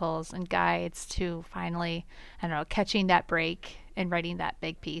of articles and guides to finally, catching that break and writing that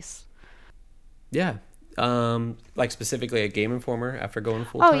big piece. Yeah. Like specifically a Game Informer after going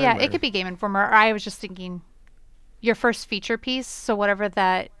full time? Oh yeah, it could be Game Informer. Or I was just thinking your first feature piece. So whatever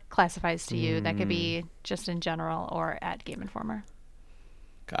that classifies to you, that could be just in general or at Game Informer.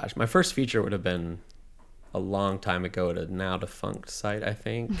 Gosh, my first feature would have been a long time ago at a now defunct site, I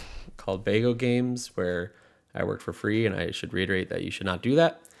think, called Bago Games, where I worked for free, and I should reiterate that you should not do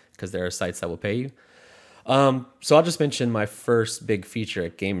that because there are sites that will pay you. So I'll just mention my first big feature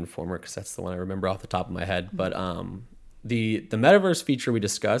at Game Informer because that's the one I remember off the top of my head. But the metaverse feature we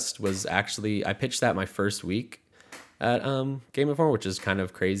discussed was actually, I pitched that my first week at Game Informer, which is kind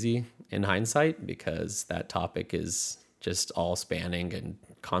of crazy in hindsight because that topic is just all spanning and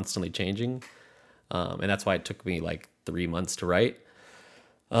constantly changing. And that's why it took me like 3 months to write.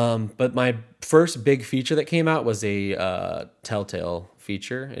 But my first big feature that came out was a Telltale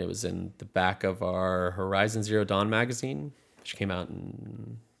feature. It was in the back of our Horizon Zero Dawn magazine, which came out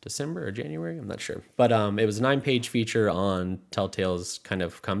in December or January. I'm not sure. But it was a 9-page feature on Telltale's kind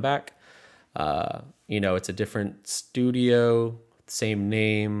of comeback. It's a different studio, same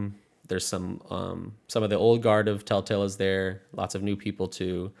name. There's some of the old guard of Telltale is there, lots of new people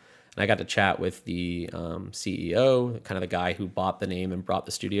too. And I got to chat with the CEO, kind of the guy who bought the name and brought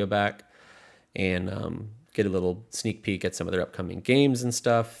the studio back, and get a little sneak peek at some of their upcoming games and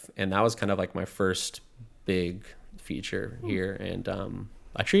stuff. And that was kind of like my first big feature here. And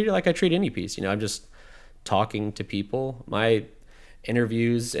I treat it like I treat any piece. You know, I'm just talking to people. My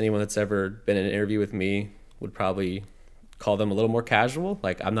interviews, anyone that's ever been in an interview with me would probably call them a little more casual.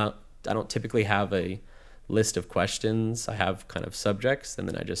 Like I don't typically have a list of questions. I have kind of subjects, and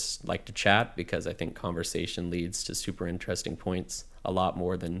then I just like to chat because I think conversation leads to super interesting points a lot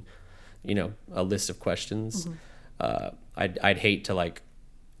more than, you know, a list of questions. I'd hate to like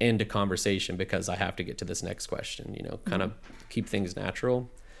end a conversation because I have to get to this next question, you know, kind of keep things natural.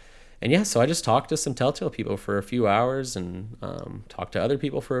 And yeah, so I just talked to some Telltale people for a few hours, and talked to other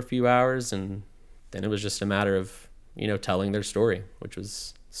people for a few hours, and then it was just a matter of, you know, telling their story, which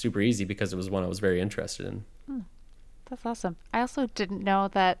was super easy because it was one I was very interested in. That's awesome. I also didn't know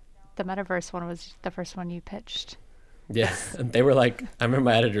that the metaverse one was the first one you pitched. Yeah, and they were like, I remember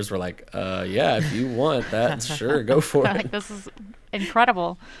my editors were like, yeah, if you want that, sure, go for it. Like, this is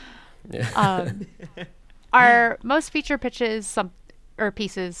incredible. Yeah. Are most feature pitches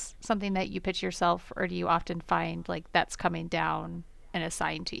pieces something that you pitch yourself, or do you often find like that's coming down and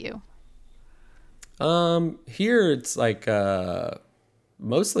assigned to you? Here it's like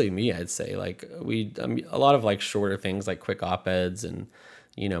mostly me, I'd say. Like a lot of like shorter things like quick op-eds and,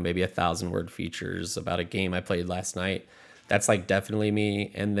 you know, maybe 1,000-word features about a game I played last night. That's like definitely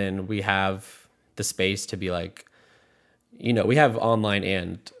me. And then we have the space to be like, you know, we have online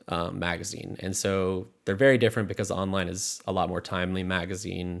and magazine. And so they're very different because online is a lot more timely.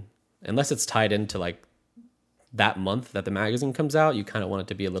 Magazine, unless it's tied into like that month that the magazine comes out, you kind of want it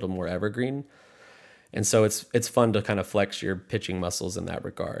to be a little more evergreen. And so it's fun to kind of flex your pitching muscles in that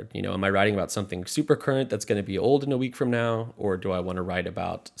regard. You know, am I writing about something super current that's going to be old in a week from now? Or do I want to write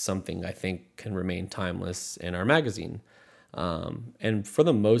about something I think can remain timeless in our magazine? And for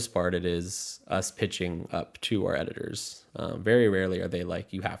the most part, it is us pitching up to our editors. Very rarely are they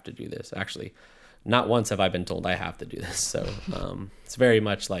like, you have to do this. Actually, not once have I been told I have to do this. So it's very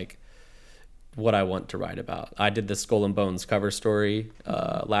much like what I want to write about. I did the Skull and Bones cover story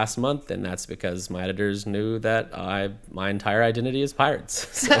last month, and that's because my editors knew that my entire identity is pirates.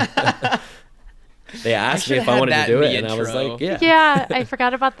 So they asked me if I wanted to do it, and I was like, yeah. Yeah, I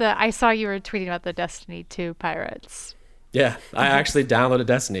forgot about I saw you were tweeting about the Destiny 2 pirates. Yeah, I actually downloaded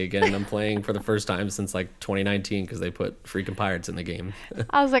Destiny again, and I'm playing for the first time since like 2019 because they put freaking pirates in the game.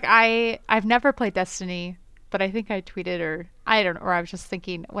 I was like, I've never played Destiny, but I think I tweeted, or I don't know, or I was just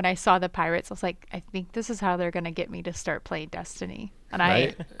thinking when I saw the pirates, I was like, I think this is how they're going to get me to start playing Destiny. And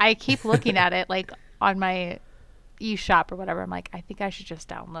right? I keep looking at it like on my eShop or whatever. I'm like, I think I should just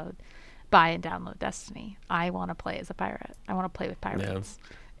buy and download Destiny. I want to play as a pirate. I want to play with pirates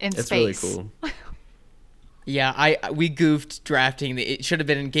in space. It's really cool. Yeah, we goofed drafting. It should have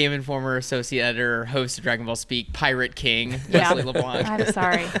been Game Informer, associate editor, host of Dragon Ball Speak, Pirate King, Wesley LeBlanc. I'm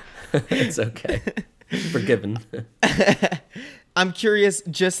sorry. It's okay. Forgiven. I'm curious,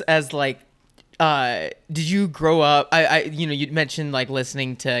 just as like, did you grow up? You mentioned like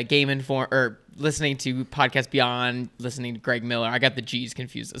listening to Game Inform or listening to Podcast Beyond, listening to Greg Miller. I got the G's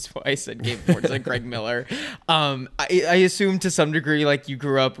confused. That's why I said Game Informer to Greg Miller. I assume to some degree like you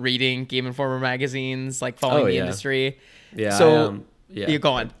grew up reading Game Informer magazines, like following the industry. Yeah. So you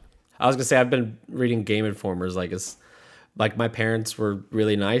go on. I was gonna say I've been reading Game Informers like my parents were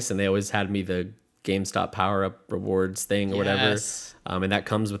really nice and they always had me the GameStop Power Up rewards thing or whatever. And that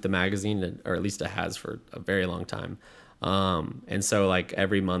comes with the magazine, or at least it has for a very long time. And so like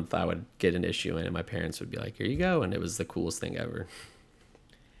every month I would get an issue in and my parents would be like, here you go. And it was the coolest thing ever.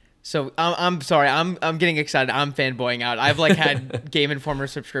 So I'm sorry, I'm getting excited. I'm fanboying out. I've like had Game Informer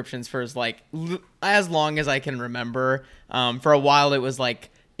subscriptions for as long as I can remember. For a while it was like,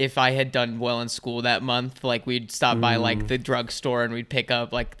 if I had done well in school that month, like we'd stop by like the drugstore and we'd pick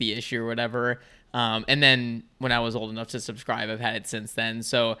up like the issue or whatever. And then when I was old enough to subscribe, I've had it since then.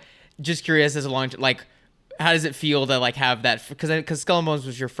 So just curious as a long, like, how does it feel to like have that? Because Skull and Bones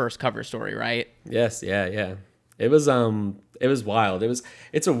was your first cover story, right? Yes. Yeah. It was wild.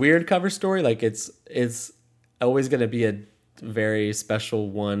 It's a weird cover story. Like it's always going to be a very special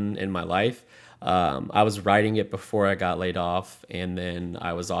one in my life. I was writing it before I got laid off, and then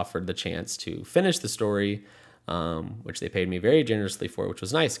I was offered the chance to finish the story, which they paid me very generously for, which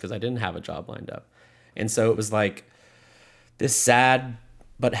was nice because I didn't have a job lined up. And so it was like this sad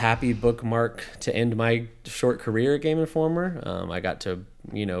but happy bookmark to end my short career at Game Informer. I got to,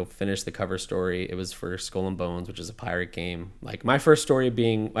 finish the cover story. It was for Skull and Bones, which is a pirate game. Like my first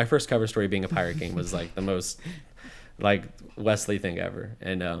cover story being a pirate game was like the most like Wesley thing ever.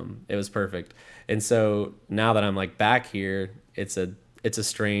 And it was perfect. And so now that I'm like back here, it's a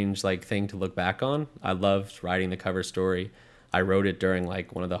strange like thing to look back on. I loved writing the cover story. I wrote it during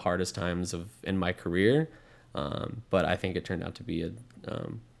like one of the hardest times in my career. But I think it turned out to be a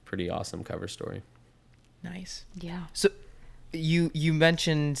pretty awesome cover story. Nice. Yeah. So you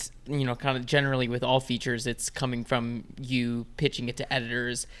mentioned, kind of generally with all features, it's coming from you pitching it to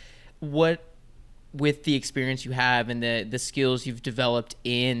editors. What, with the experience you have and the skills you've developed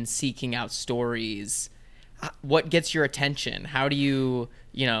in seeking out stories, what gets your attention? How do you,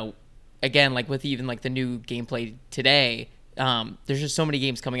 again, like with even like the new gameplay today, there's just so many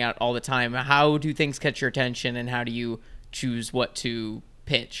games coming out all the time. How do things catch your attention, and how do you choose what to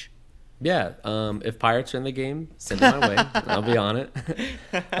pitch? Yeah, if pirates are in the game, send it my way. I'll be on it.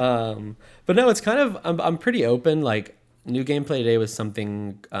 But no, it's kind of, I'm pretty open. Like, new gameplay today was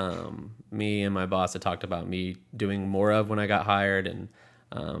something me and my boss had talked about me doing more of when I got hired, and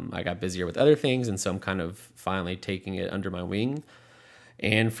I got busier with other things, and so I'm kind of finally taking it under my wing.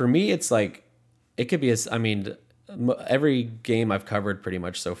 And for me, it's like, it could be every game I've covered pretty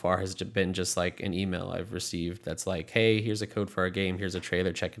much so far has been just like an email I've received that's like, hey, here's a code for our game, here's a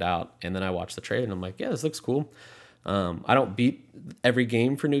trailer, check it out. And then I watch the trailer and I'm like, yeah, this looks cool. I don't beat every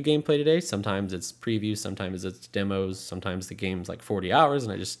game for new gameplay today. Sometimes it's previews, sometimes it's demos, sometimes the game's like 40 hours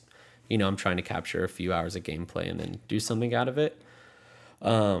and I just, I'm trying to capture a few hours of gameplay and then do something out of it.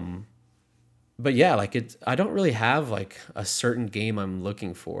 But yeah, like I don't really have like a certain game I'm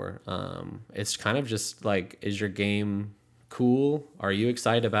looking for. It's kind of just like, is your game cool? Are you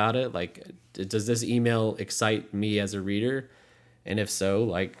excited about it? Like, does this email excite me as a reader? And if so,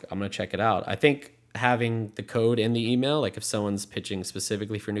 like, I'm going to check it out. I think having the code in the email, like if someone's pitching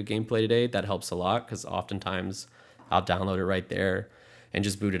specifically for new gameplay today, that helps a lot, because oftentimes I'll download it right there and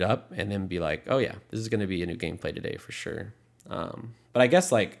just boot it up and then be like, oh yeah, this is going to be a new gameplay today for sure. But I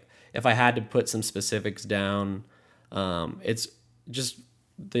guess like, if I had to put some specifics down, it's just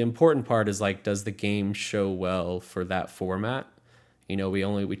the important part is like, does the game show well for that format?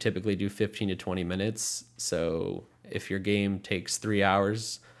 We typically do 15 to 20 minutes. So if your game takes 3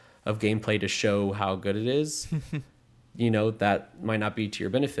 hours of gameplay to show how good it is, that might not be to your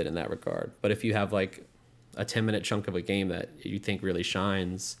benefit in that regard. But if you have like a 10-minute chunk of a game that you think really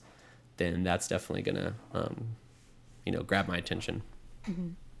shines, then that's definitely gonna, grab my attention.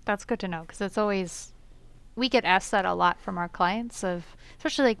 Mm-hmm. That's good to know, because it's always, we get asked that a lot from our clients,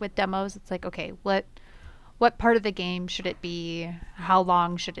 especially like with demos. It's like, okay, what part of the game should it be? How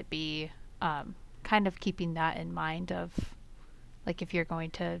long should it be? Kind of keeping that in mind of like, if you're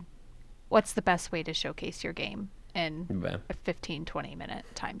going to, what's the best way to showcase your game in a 15, 20 minute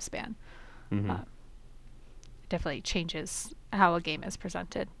time span? Mm-hmm. It definitely changes how a game is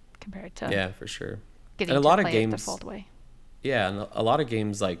presented compared to for sure. Getting and a to lot play of games, it the default way. Yeah, and a lot of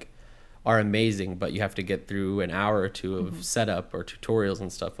games like are amazing, but you have to get through an hour or two of setup or tutorials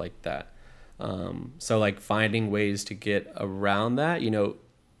and stuff like that. So like finding ways to get around that, I know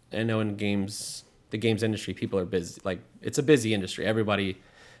in the games industry, people are busy. Like, it's a busy industry.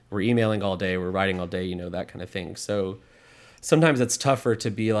 We're emailing all day, we're writing all day, that kind of thing. So sometimes it's tougher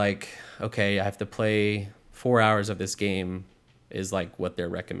to be like, okay, I have to play 4 hours of this game is like what their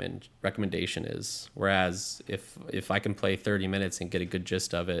recommendation is. Whereas if I can play 30 minutes and get a good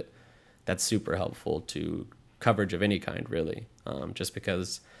gist of it, that's super helpful to coverage of any kind, really. Just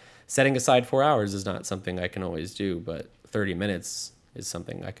because setting aside 4 hours is not something I can always do, but 30 minutes is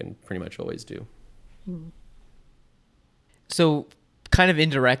something I can pretty much always do. So kind of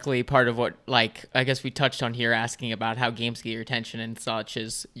indirectly, part of what, like, I guess we touched on here, asking about how games get your attention and such,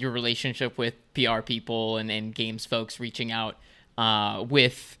 is your relationship with PR people and games folks reaching out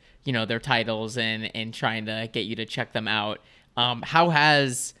with their titles and trying to get you to check them out. How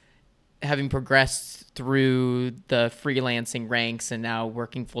has, having progressed through the freelancing ranks and now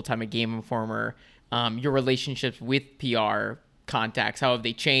working full-time at Game Informer, your relationships with PR contacts, how have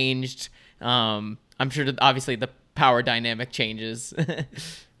they changed? I'm sure that obviously the power dynamic changes.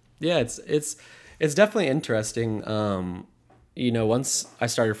 Yeah, it's definitely interesting. Once I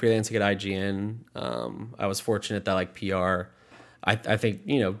started freelancing at IGN, I was fortunate that like PR, I think,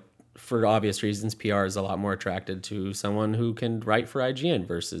 for obvious reasons, PR is a lot more attracted to someone who can write for IGN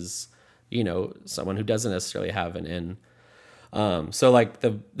versus, someone who doesn't necessarily have an in. So like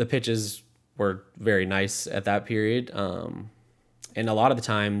the pitches were very nice at that period. And a lot of the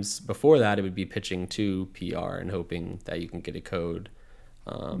times before that, it would be pitching to PR and hoping that you can get a code.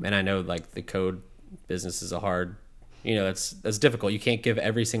 And I know like the code business is a hard, that's difficult. You can't give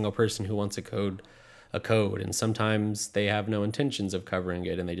every single person who wants a code, and sometimes they have no intentions of covering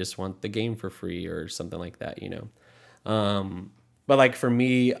it and they just want the game for free or something like that. But like for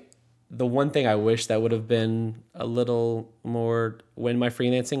me, the one thing I wish that would have been a little more when my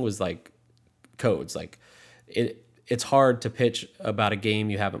freelancing was like codes. Like it's hard to pitch about a game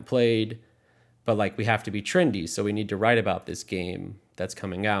you haven't played, but like we have to be trendy, so we need to write about this game that's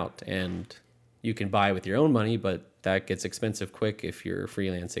coming out, and you can buy with your own money, but that gets expensive quick if you're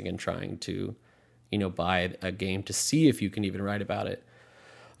freelancing and trying to buy a game to see if you can even write about it.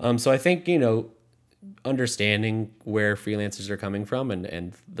 So I think understanding where freelancers are coming from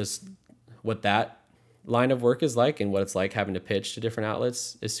and this what that line of work is like and what it's like having to pitch to different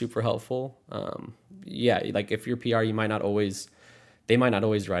outlets is super helpful. Like if you're PR, they might not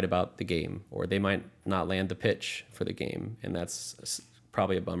always write about the game, or they might not land the pitch for the game, and that's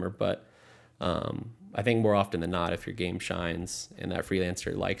probably a bummer. But I think more often than not, if your game shines and that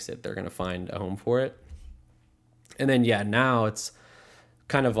freelancer likes it, they're going to find a home for it. And then now it's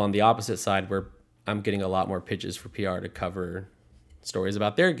kind of on the opposite side, where I'm getting a lot more pitches for PR to cover stories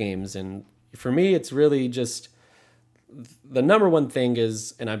about their games. And for me, it's really just the number one thing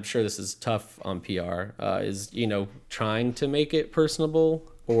is, and I'm sure this is tough on PR, is, trying to make it personable,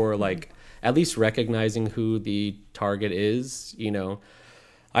 or like at least recognizing who the target is.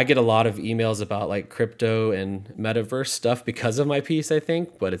 I get a lot of emails about like crypto and metaverse stuff because of my piece, I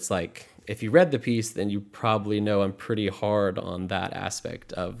think, but it's like, if you read the piece, then you probably know I'm pretty hard on that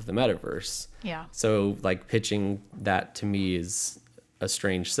aspect of the metaverse. Yeah. So like pitching that to me is a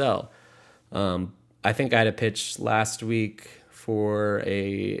strange sell. I think I had a pitch last week for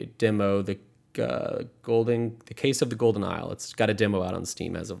a demo, the Case of the Golden Isle. It's got a demo out on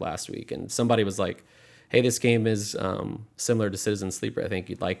Steam as of last week, and somebody was like, "Hey, this game is similar to Citizen Sleeper. I think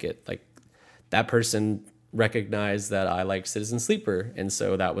you'd like it." Like that person recognized that I like Citizen Sleeper, and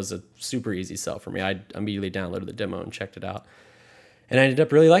so that was a super easy sell for me. I immediately downloaded the demo and checked it out, and I ended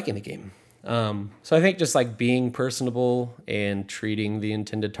up really liking the game. So I think just like being personable and treating the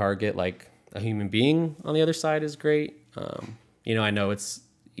intended target like a human being on the other side is great. I know it's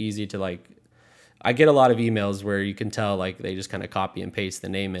easy to like, I get a lot of emails where you can tell like they just kind of copy and paste the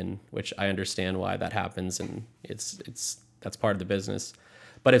name in, which I understand why that happens, and that's part of the business.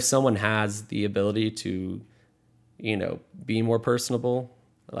 But if someone has the ability to, be more personable,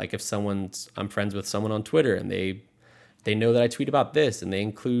 like if I'm friends with someone on Twitter and they know that I tweet about this and they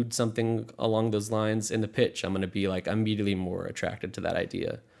include something along those lines in the pitch, I'm going to be like immediately more attracted to that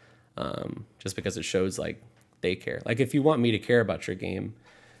idea. Just because it shows like they care. Like if you want me to care about your game,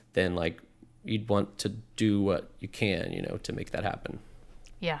 then like you'd want to do what you can, to make that happen.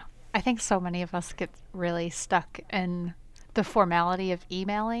 Yeah. I think so many of us get really stuck in the formality of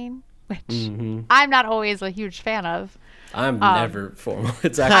emailing, which I'm not always a huge fan of. I'm never formal.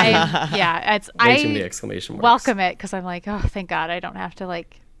 It's actually way too many exclamation marks. Welcome it, because I'm like, oh, thank God I don't have to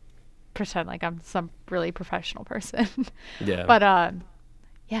like pretend like I'm some really professional person. Yeah. But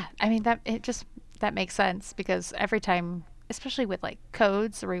I mean that makes sense, because every time, especially with like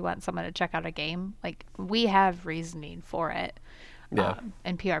codes where we want someone to check out a game, like we have reasoning for it. Yeah.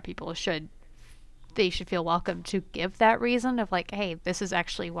 And PR people should feel welcome to give that reason of like, hey, this is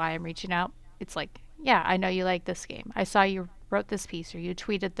actually why I'm reaching out. It's like, yeah, I know you like this game. I saw you wrote this piece or you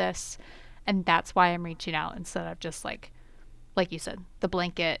tweeted this, and that's why I'm reaching out, instead of just like you said, the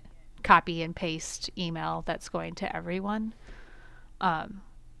blanket copy and paste email that's going to everyone.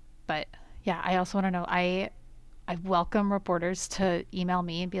 But yeah, I also want to know, I welcome reporters to email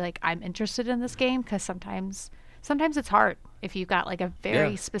me and be like, I'm interested in this game, because sometimes it's hard if you've got like a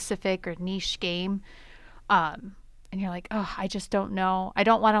very specific or niche game, and you're like, oh, I just don't know. I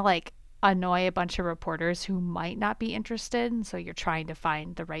don't want to like annoy a bunch of reporters who might not be interested, and so you're trying to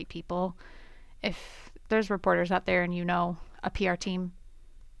find the right people. If there's reporters out there and a PR team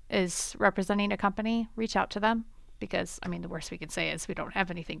is representing a company, reach out to them, because I mean the worst we can say is we don't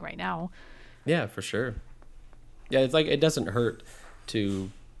have anything right now. Yeah, for sure. Yeah, it's like it doesn't hurt to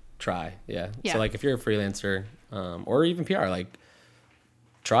try. Yeah. So like if you're a freelancer, or even PR, like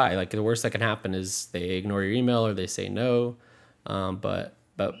try. Like the worst that can happen is they ignore your email or they say no. But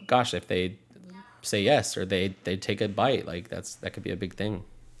gosh, if they say yes or they take a bite, like that could be a big thing.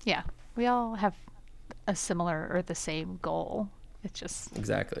 Yeah. We all have a similar or the same goal. It's just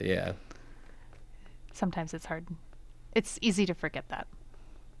exactly. Yeah. Sometimes it's hard. It's easy to forget that.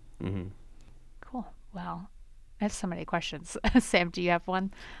 Mm-hmm. Cool. Well, I have so many questions. Sam, do you have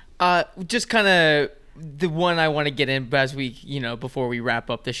one? Just kind of the one I want to get in as we, before we wrap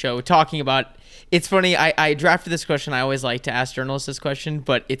up the show, talking about, it's funny, I drafted this question. I always like to ask journalists this question,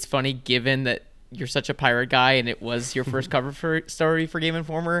 but it's funny given that you're such a pirate guy and it was your first cover story for Game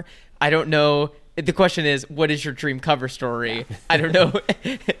Informer. I don't know. The question is, what is your dream cover story? I don't know.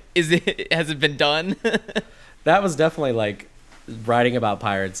 Has it been done? That was definitely like writing about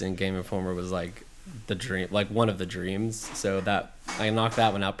pirates in Game Informer was like the dream, like one of the dreams. So that I knocked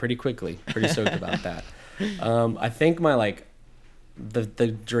that one out pretty quickly. Pretty stoked about that. I think my like the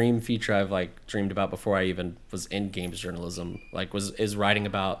dream feature I've like dreamed about before I even was in games journalism like is writing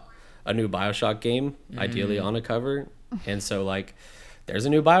about a new BioShock game, ideally on a cover. And so like there's a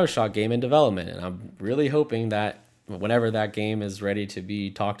new BioShock game in development, and I'm really hoping that whenever that game is ready to be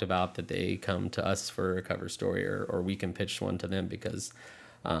talked about, that they come to us for a cover story, or we can pitch one to them, because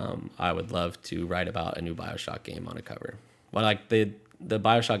I would love to write about a new BioShock game on a cover. Well, like the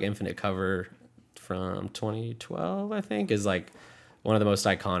BioShock Infinite cover from 2012, I think, is like one of the most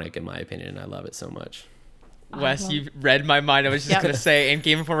iconic in my opinion, and I love it so much. Wes, you read my mind. I was just going to say, and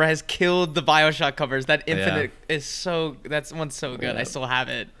Game Informer has killed the BioShock covers. That Infinite is that one's so good. I still have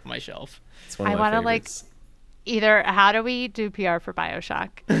it on my shelf. It's one of my favorites. Either how do we do PR for BioShock,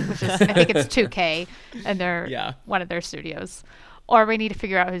 which is, I think it's 2K, and they're one of their studios, or we need to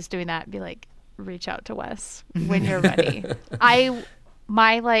figure out who's doing that and be like, reach out to Wes when you're ready.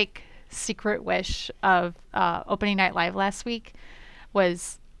 My like secret wish of opening night live last week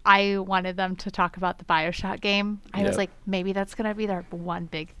was I wanted them to talk about the BioShock game. I was like, maybe that's gonna be their one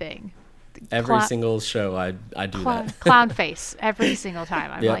big thing. Every single show I do that. Clown face every single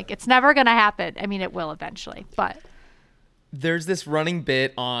time. I'm like, it's never going to happen. I mean, it will eventually, but. There's this running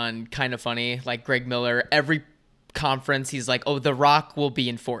bit on Kind of Funny, like Greg Miller, every conference, he's like, oh, The Rock will be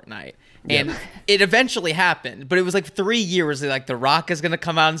in Fortnite. And it eventually happened, but it was like 3 years. Like, The Rock is going to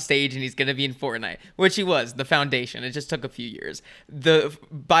come out on stage and he's going to be in Fortnite, which he was, the foundation. It just took a few years. The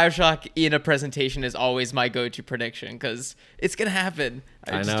BioShock in a presentation is always my go-to prediction because it's going to happen.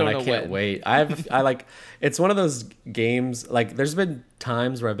 I just don't know I can't wait. I like, it's one of those games, like, there's been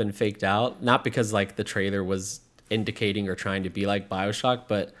times where I've been faked out, not because like the trailer was indicating or trying to be like BioShock,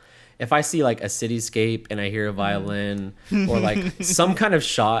 but if I see like a cityscape and I hear a violin or like some kind of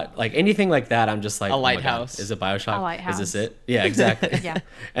shot, like anything like that, I'm just like, a lighthouse. Oh my God, is it BioShock? A lighthouse. Is this it? Yeah, exactly. Yeah.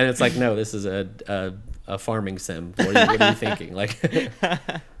 And it's like, no, this is a farming sim. What are you thinking? Like,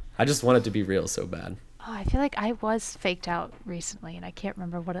 I just want it to be real so bad. Oh, I feel like I was faked out recently and I can't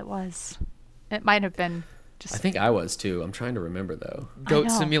remember what it was. It might have been just. I think I was too. I'm trying to remember though. Goat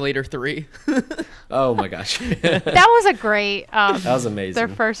Simulator 3. Oh my gosh. That was a great. That was amazing. Their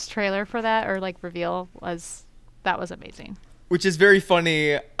first trailer for that, or like reveal, was amazing. Which is very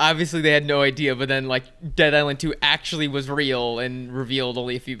funny. Obviously, they had no idea, but then like Dead Island 2 actually was real and revealed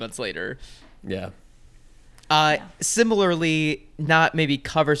only a few months later. Yeah. Similarly, not maybe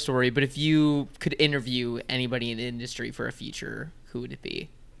cover story, but if you could interview anybody in the industry for a feature, who would it be?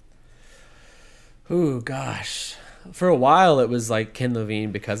 Oh gosh, for a while it was like Ken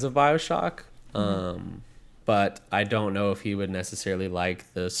Levine because of BioShock, but I don't know if he would necessarily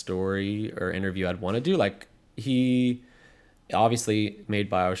like the story or interview I'd want to do. Like, he obviously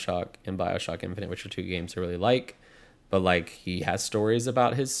made BioShock and BioShock Infinite, which are two games I really like, but like he has stories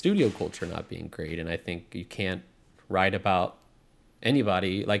about his studio culture not being great, and I think you can't write about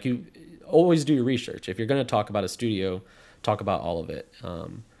anybody. Like, you always do your research. If you're going to talk about a studio, talk about all of it.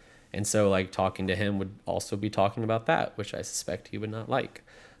 And so, like, talking to him would also be talking about that, which I suspect he would not like.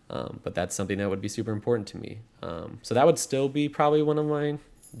 But that's something that would be super important to me. So that would still be probably one of my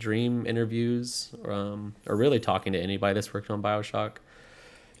dream interviews, or really talking to anybody that's worked on BioShock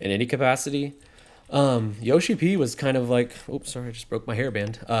in any capacity. Yoshi P was kind of like, oops, sorry, I just broke my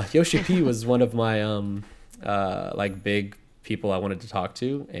hairband. Yoshi P was one of my like big people I wanted to talk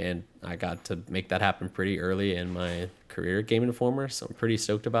to, and I got to make that happen pretty early in my career at Game Informer, so I'm pretty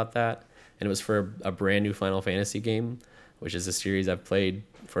stoked about that. And it was for a brand new Final Fantasy game, which is a series I've played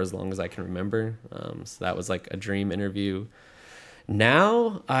for as long as I can remember. So that was like a dream interview.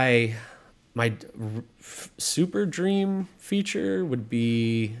 Now, my super dream feature would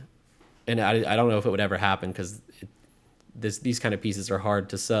be, and I don't know if it would ever happen because these kind of pieces are hard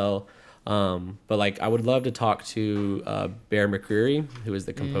to sell. But like, I would love to talk to Bear McCreary, who is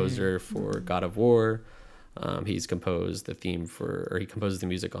the composer for God of War. He's composed the theme he composes the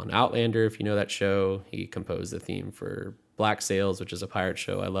music on Outlander, if you know that show. He composed the theme for Black Sails, which is a pirate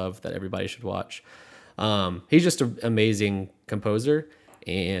show I love that everybody should watch. He's just an amazing composer,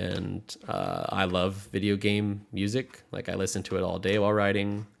 and I love video game music. Like, I listen to it all day while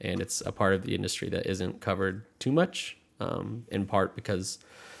writing, and it's a part of the industry that isn't covered too much, in part because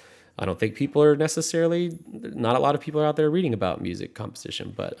I don't think people are necessarily, not a lot of people are out there reading about music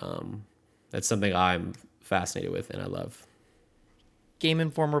composition, but that's something I'm fascinated with and I love. Game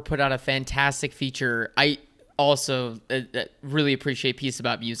Informer put out a fantastic feature. I also really appreciate Piece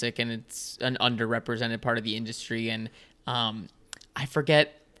About Music, and it's an underrepresented part of the industry. And I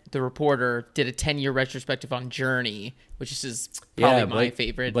forget, the reporter did a 10-year retrospective on Journey, which is probably my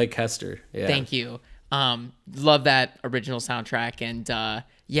favorite. Blake Hester. Yeah. Thank you. Love that original soundtrack. And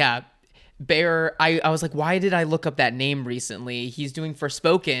Bear, I was like, why did I look up that name recently? He's doing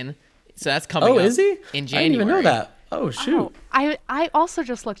Forspoken, so that's coming up. Is he? In January. I didn't even know that. Oh, shoot. I also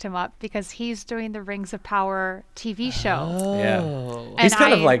just looked him up because he's doing the Rings of Power TV show. Yeah. He's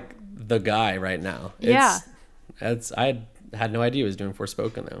kind of like the guy right now. I had no idea he was doing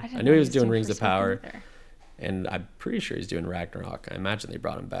Forspoken, though. I knew he was doing Rings of Power. Either. And I'm pretty sure he's doing Ragnarok. I imagine they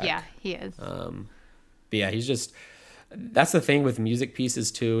brought him back. Yeah, he is. But yeah, he's just... That's the thing with music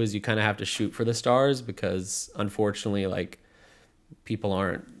pieces, too, is you kind of have to shoot for the stars because, unfortunately, like, people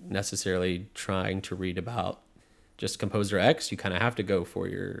aren't necessarily trying to read about just composer X. You kind of have to go for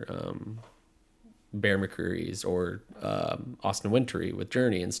your Bear McCreary's or Austin Wintory with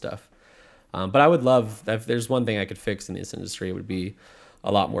Journey and stuff. But I would love, if there's one thing I could fix in this industry, it would be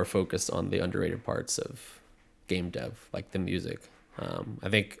a lot more focus on the underrated parts of game dev, like the music. I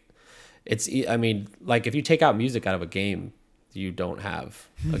think like if you take out music out of a game, you don't have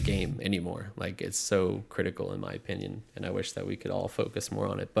a game anymore. Like it's so critical in my opinion. And I wish that we could all focus more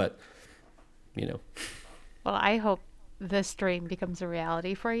on it, but Well, I hope this dream becomes a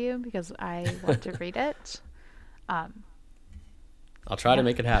reality for you because I want to read it. I'll try to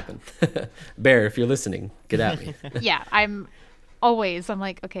make it happen. Bear, if you're listening, get at me. Yeah, I'm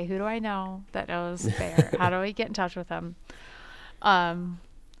like, okay, who do I know that knows Bear? How do I get in touch with him?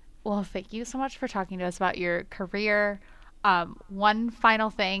 Well, thank you so much for talking to us about your career. One final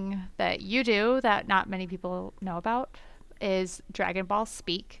thing that you do that not many people know about is Dragon Ball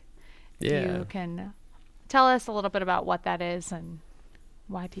Speak. Yeah. You can tell us a little bit about what that is and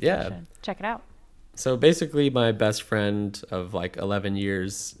why people should check it out. So basically my best friend of like 11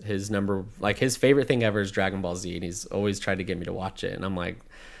 years, his favorite thing ever is Dragon Ball Z, and he's always tried to get me to watch it. And I'm like,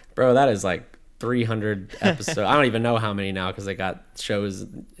 bro, that is like 300 episodes. I don't even know how many now because I got shows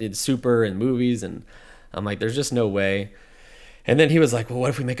in Super and movies, and I'm like, there's just no way. And then he was like, well, what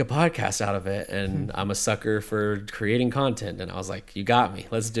if we make a podcast out of it? And I'm a sucker for creating content. And I was like, you got me.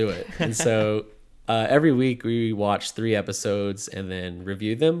 Let's do it. And so every week we watch 3 episodes and then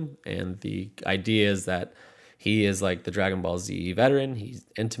review them. And the idea is that he is like the Dragon Ball Z veteran. He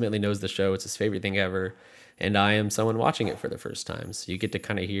intimately knows the show. It's his favorite thing ever. And I am someone watching it for the first time. So you get to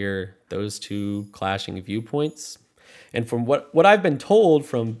kind of hear those two clashing viewpoints. And from what I've been told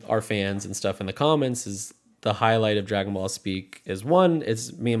from our fans and stuff in the comments is the highlight of Dragon Ball Speak is one,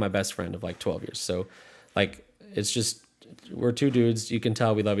 it's me and my best friend of like 12 years. So like, it's just, we're 2 dudes. You can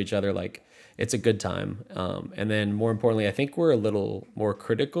tell we love each other. Like, it's a good time. And then more importantly, I think we're a little more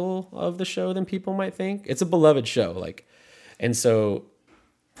critical of the show than people might think. It's a beloved show. Like, and so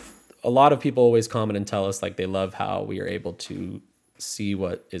a lot of people always comment and tell us like they love how we are able to see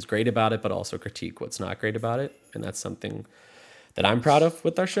what is great about it, but also critique what's not great about it. And that's something that I'm proud of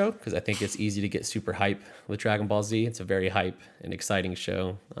with our show, because I think it's easy to get super hype with Dragon Ball Z. It's a very hype and exciting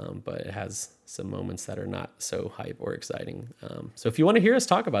show, but it has some moments that are not so hype or exciting. So if you want to hear us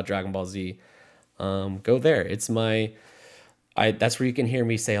talk about Dragon Ball Z, go there. It's that's where you can hear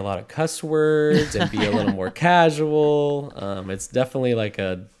me say a lot of cuss words and be a little more casual. It's definitely like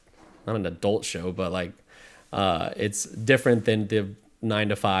not an adult show, but like it's different than the 9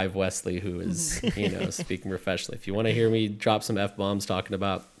 to 5 Wesley, who is, speaking professionally. If you want to hear me drop some F-bombs talking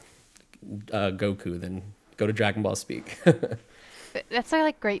about Goku, then go to Dragon Ball Speak. That's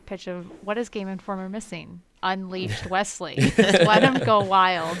a great pitch of what is Game Informer missing? Unleashed Wesley. Just let him go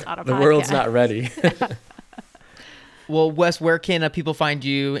wild on a podcast. The world's not ready. Well, Wes, where can people find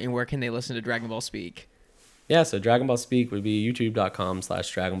you and where can they listen to Dragon Ball Speak? Yeah, so Dragon Ball Speak would be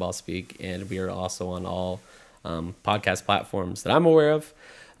youtube.com/Dragon Ball Speak, and we are also on all podcast platforms that I'm aware of.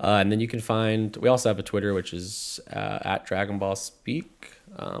 And then you can we also have a Twitter, which is at Dragon Ball Speak,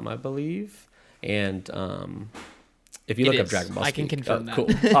 I believe. And if you look up Dragon Ball Speak, I can confirm that. Cool.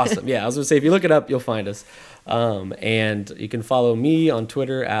 Awesome. Yeah, I was going to say, if you look it up, you'll find us. And you can follow me on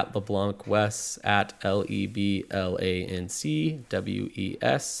Twitter at LeBlanc Wes, at LeBlancWes.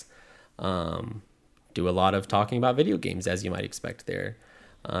 Do a lot of talking about video games, as you might expect there.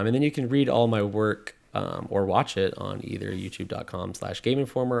 And then you can read all my work or watch it on either youtube.com/Game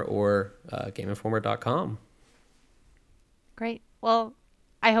Informer or GameInformer.com. Great. Well,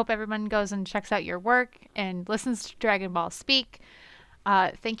 I hope everyone goes and checks out your work and listens to Dragon Ball Speak.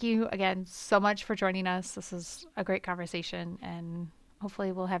 Thank you again so much for joining us. This is a great conversation, and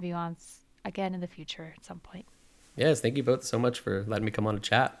hopefully we'll have you on again in the future at some point. Yes, thank you both so much for letting me come on to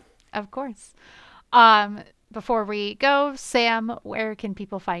chat. Of course. Before we go, Sam, where can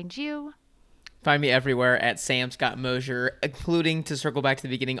people find you? Find me everywhere at Sam Scott Mosier, including, to circle back to the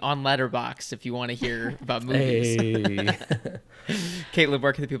beginning, on Letterboxd if you want to hear about movies. Hey. Caitlin,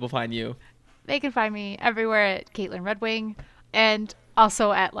 where can the people find you? They can find me everywhere at Caitlin Redwing and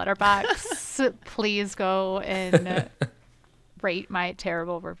also at Letterboxd. Please go and rate my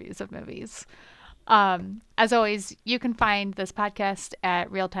terrible reviews of movies. As always, you can find this podcast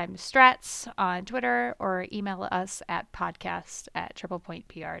at Realtime Strats on Twitter or email us at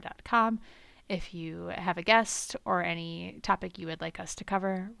podcast@triplepointpr.com. If you have a guest or any topic you would like us to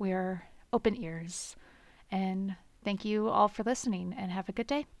cover, we're open ears. And thank you all for listening and have a good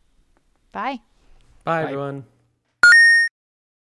day. Bye. Bye, everyone.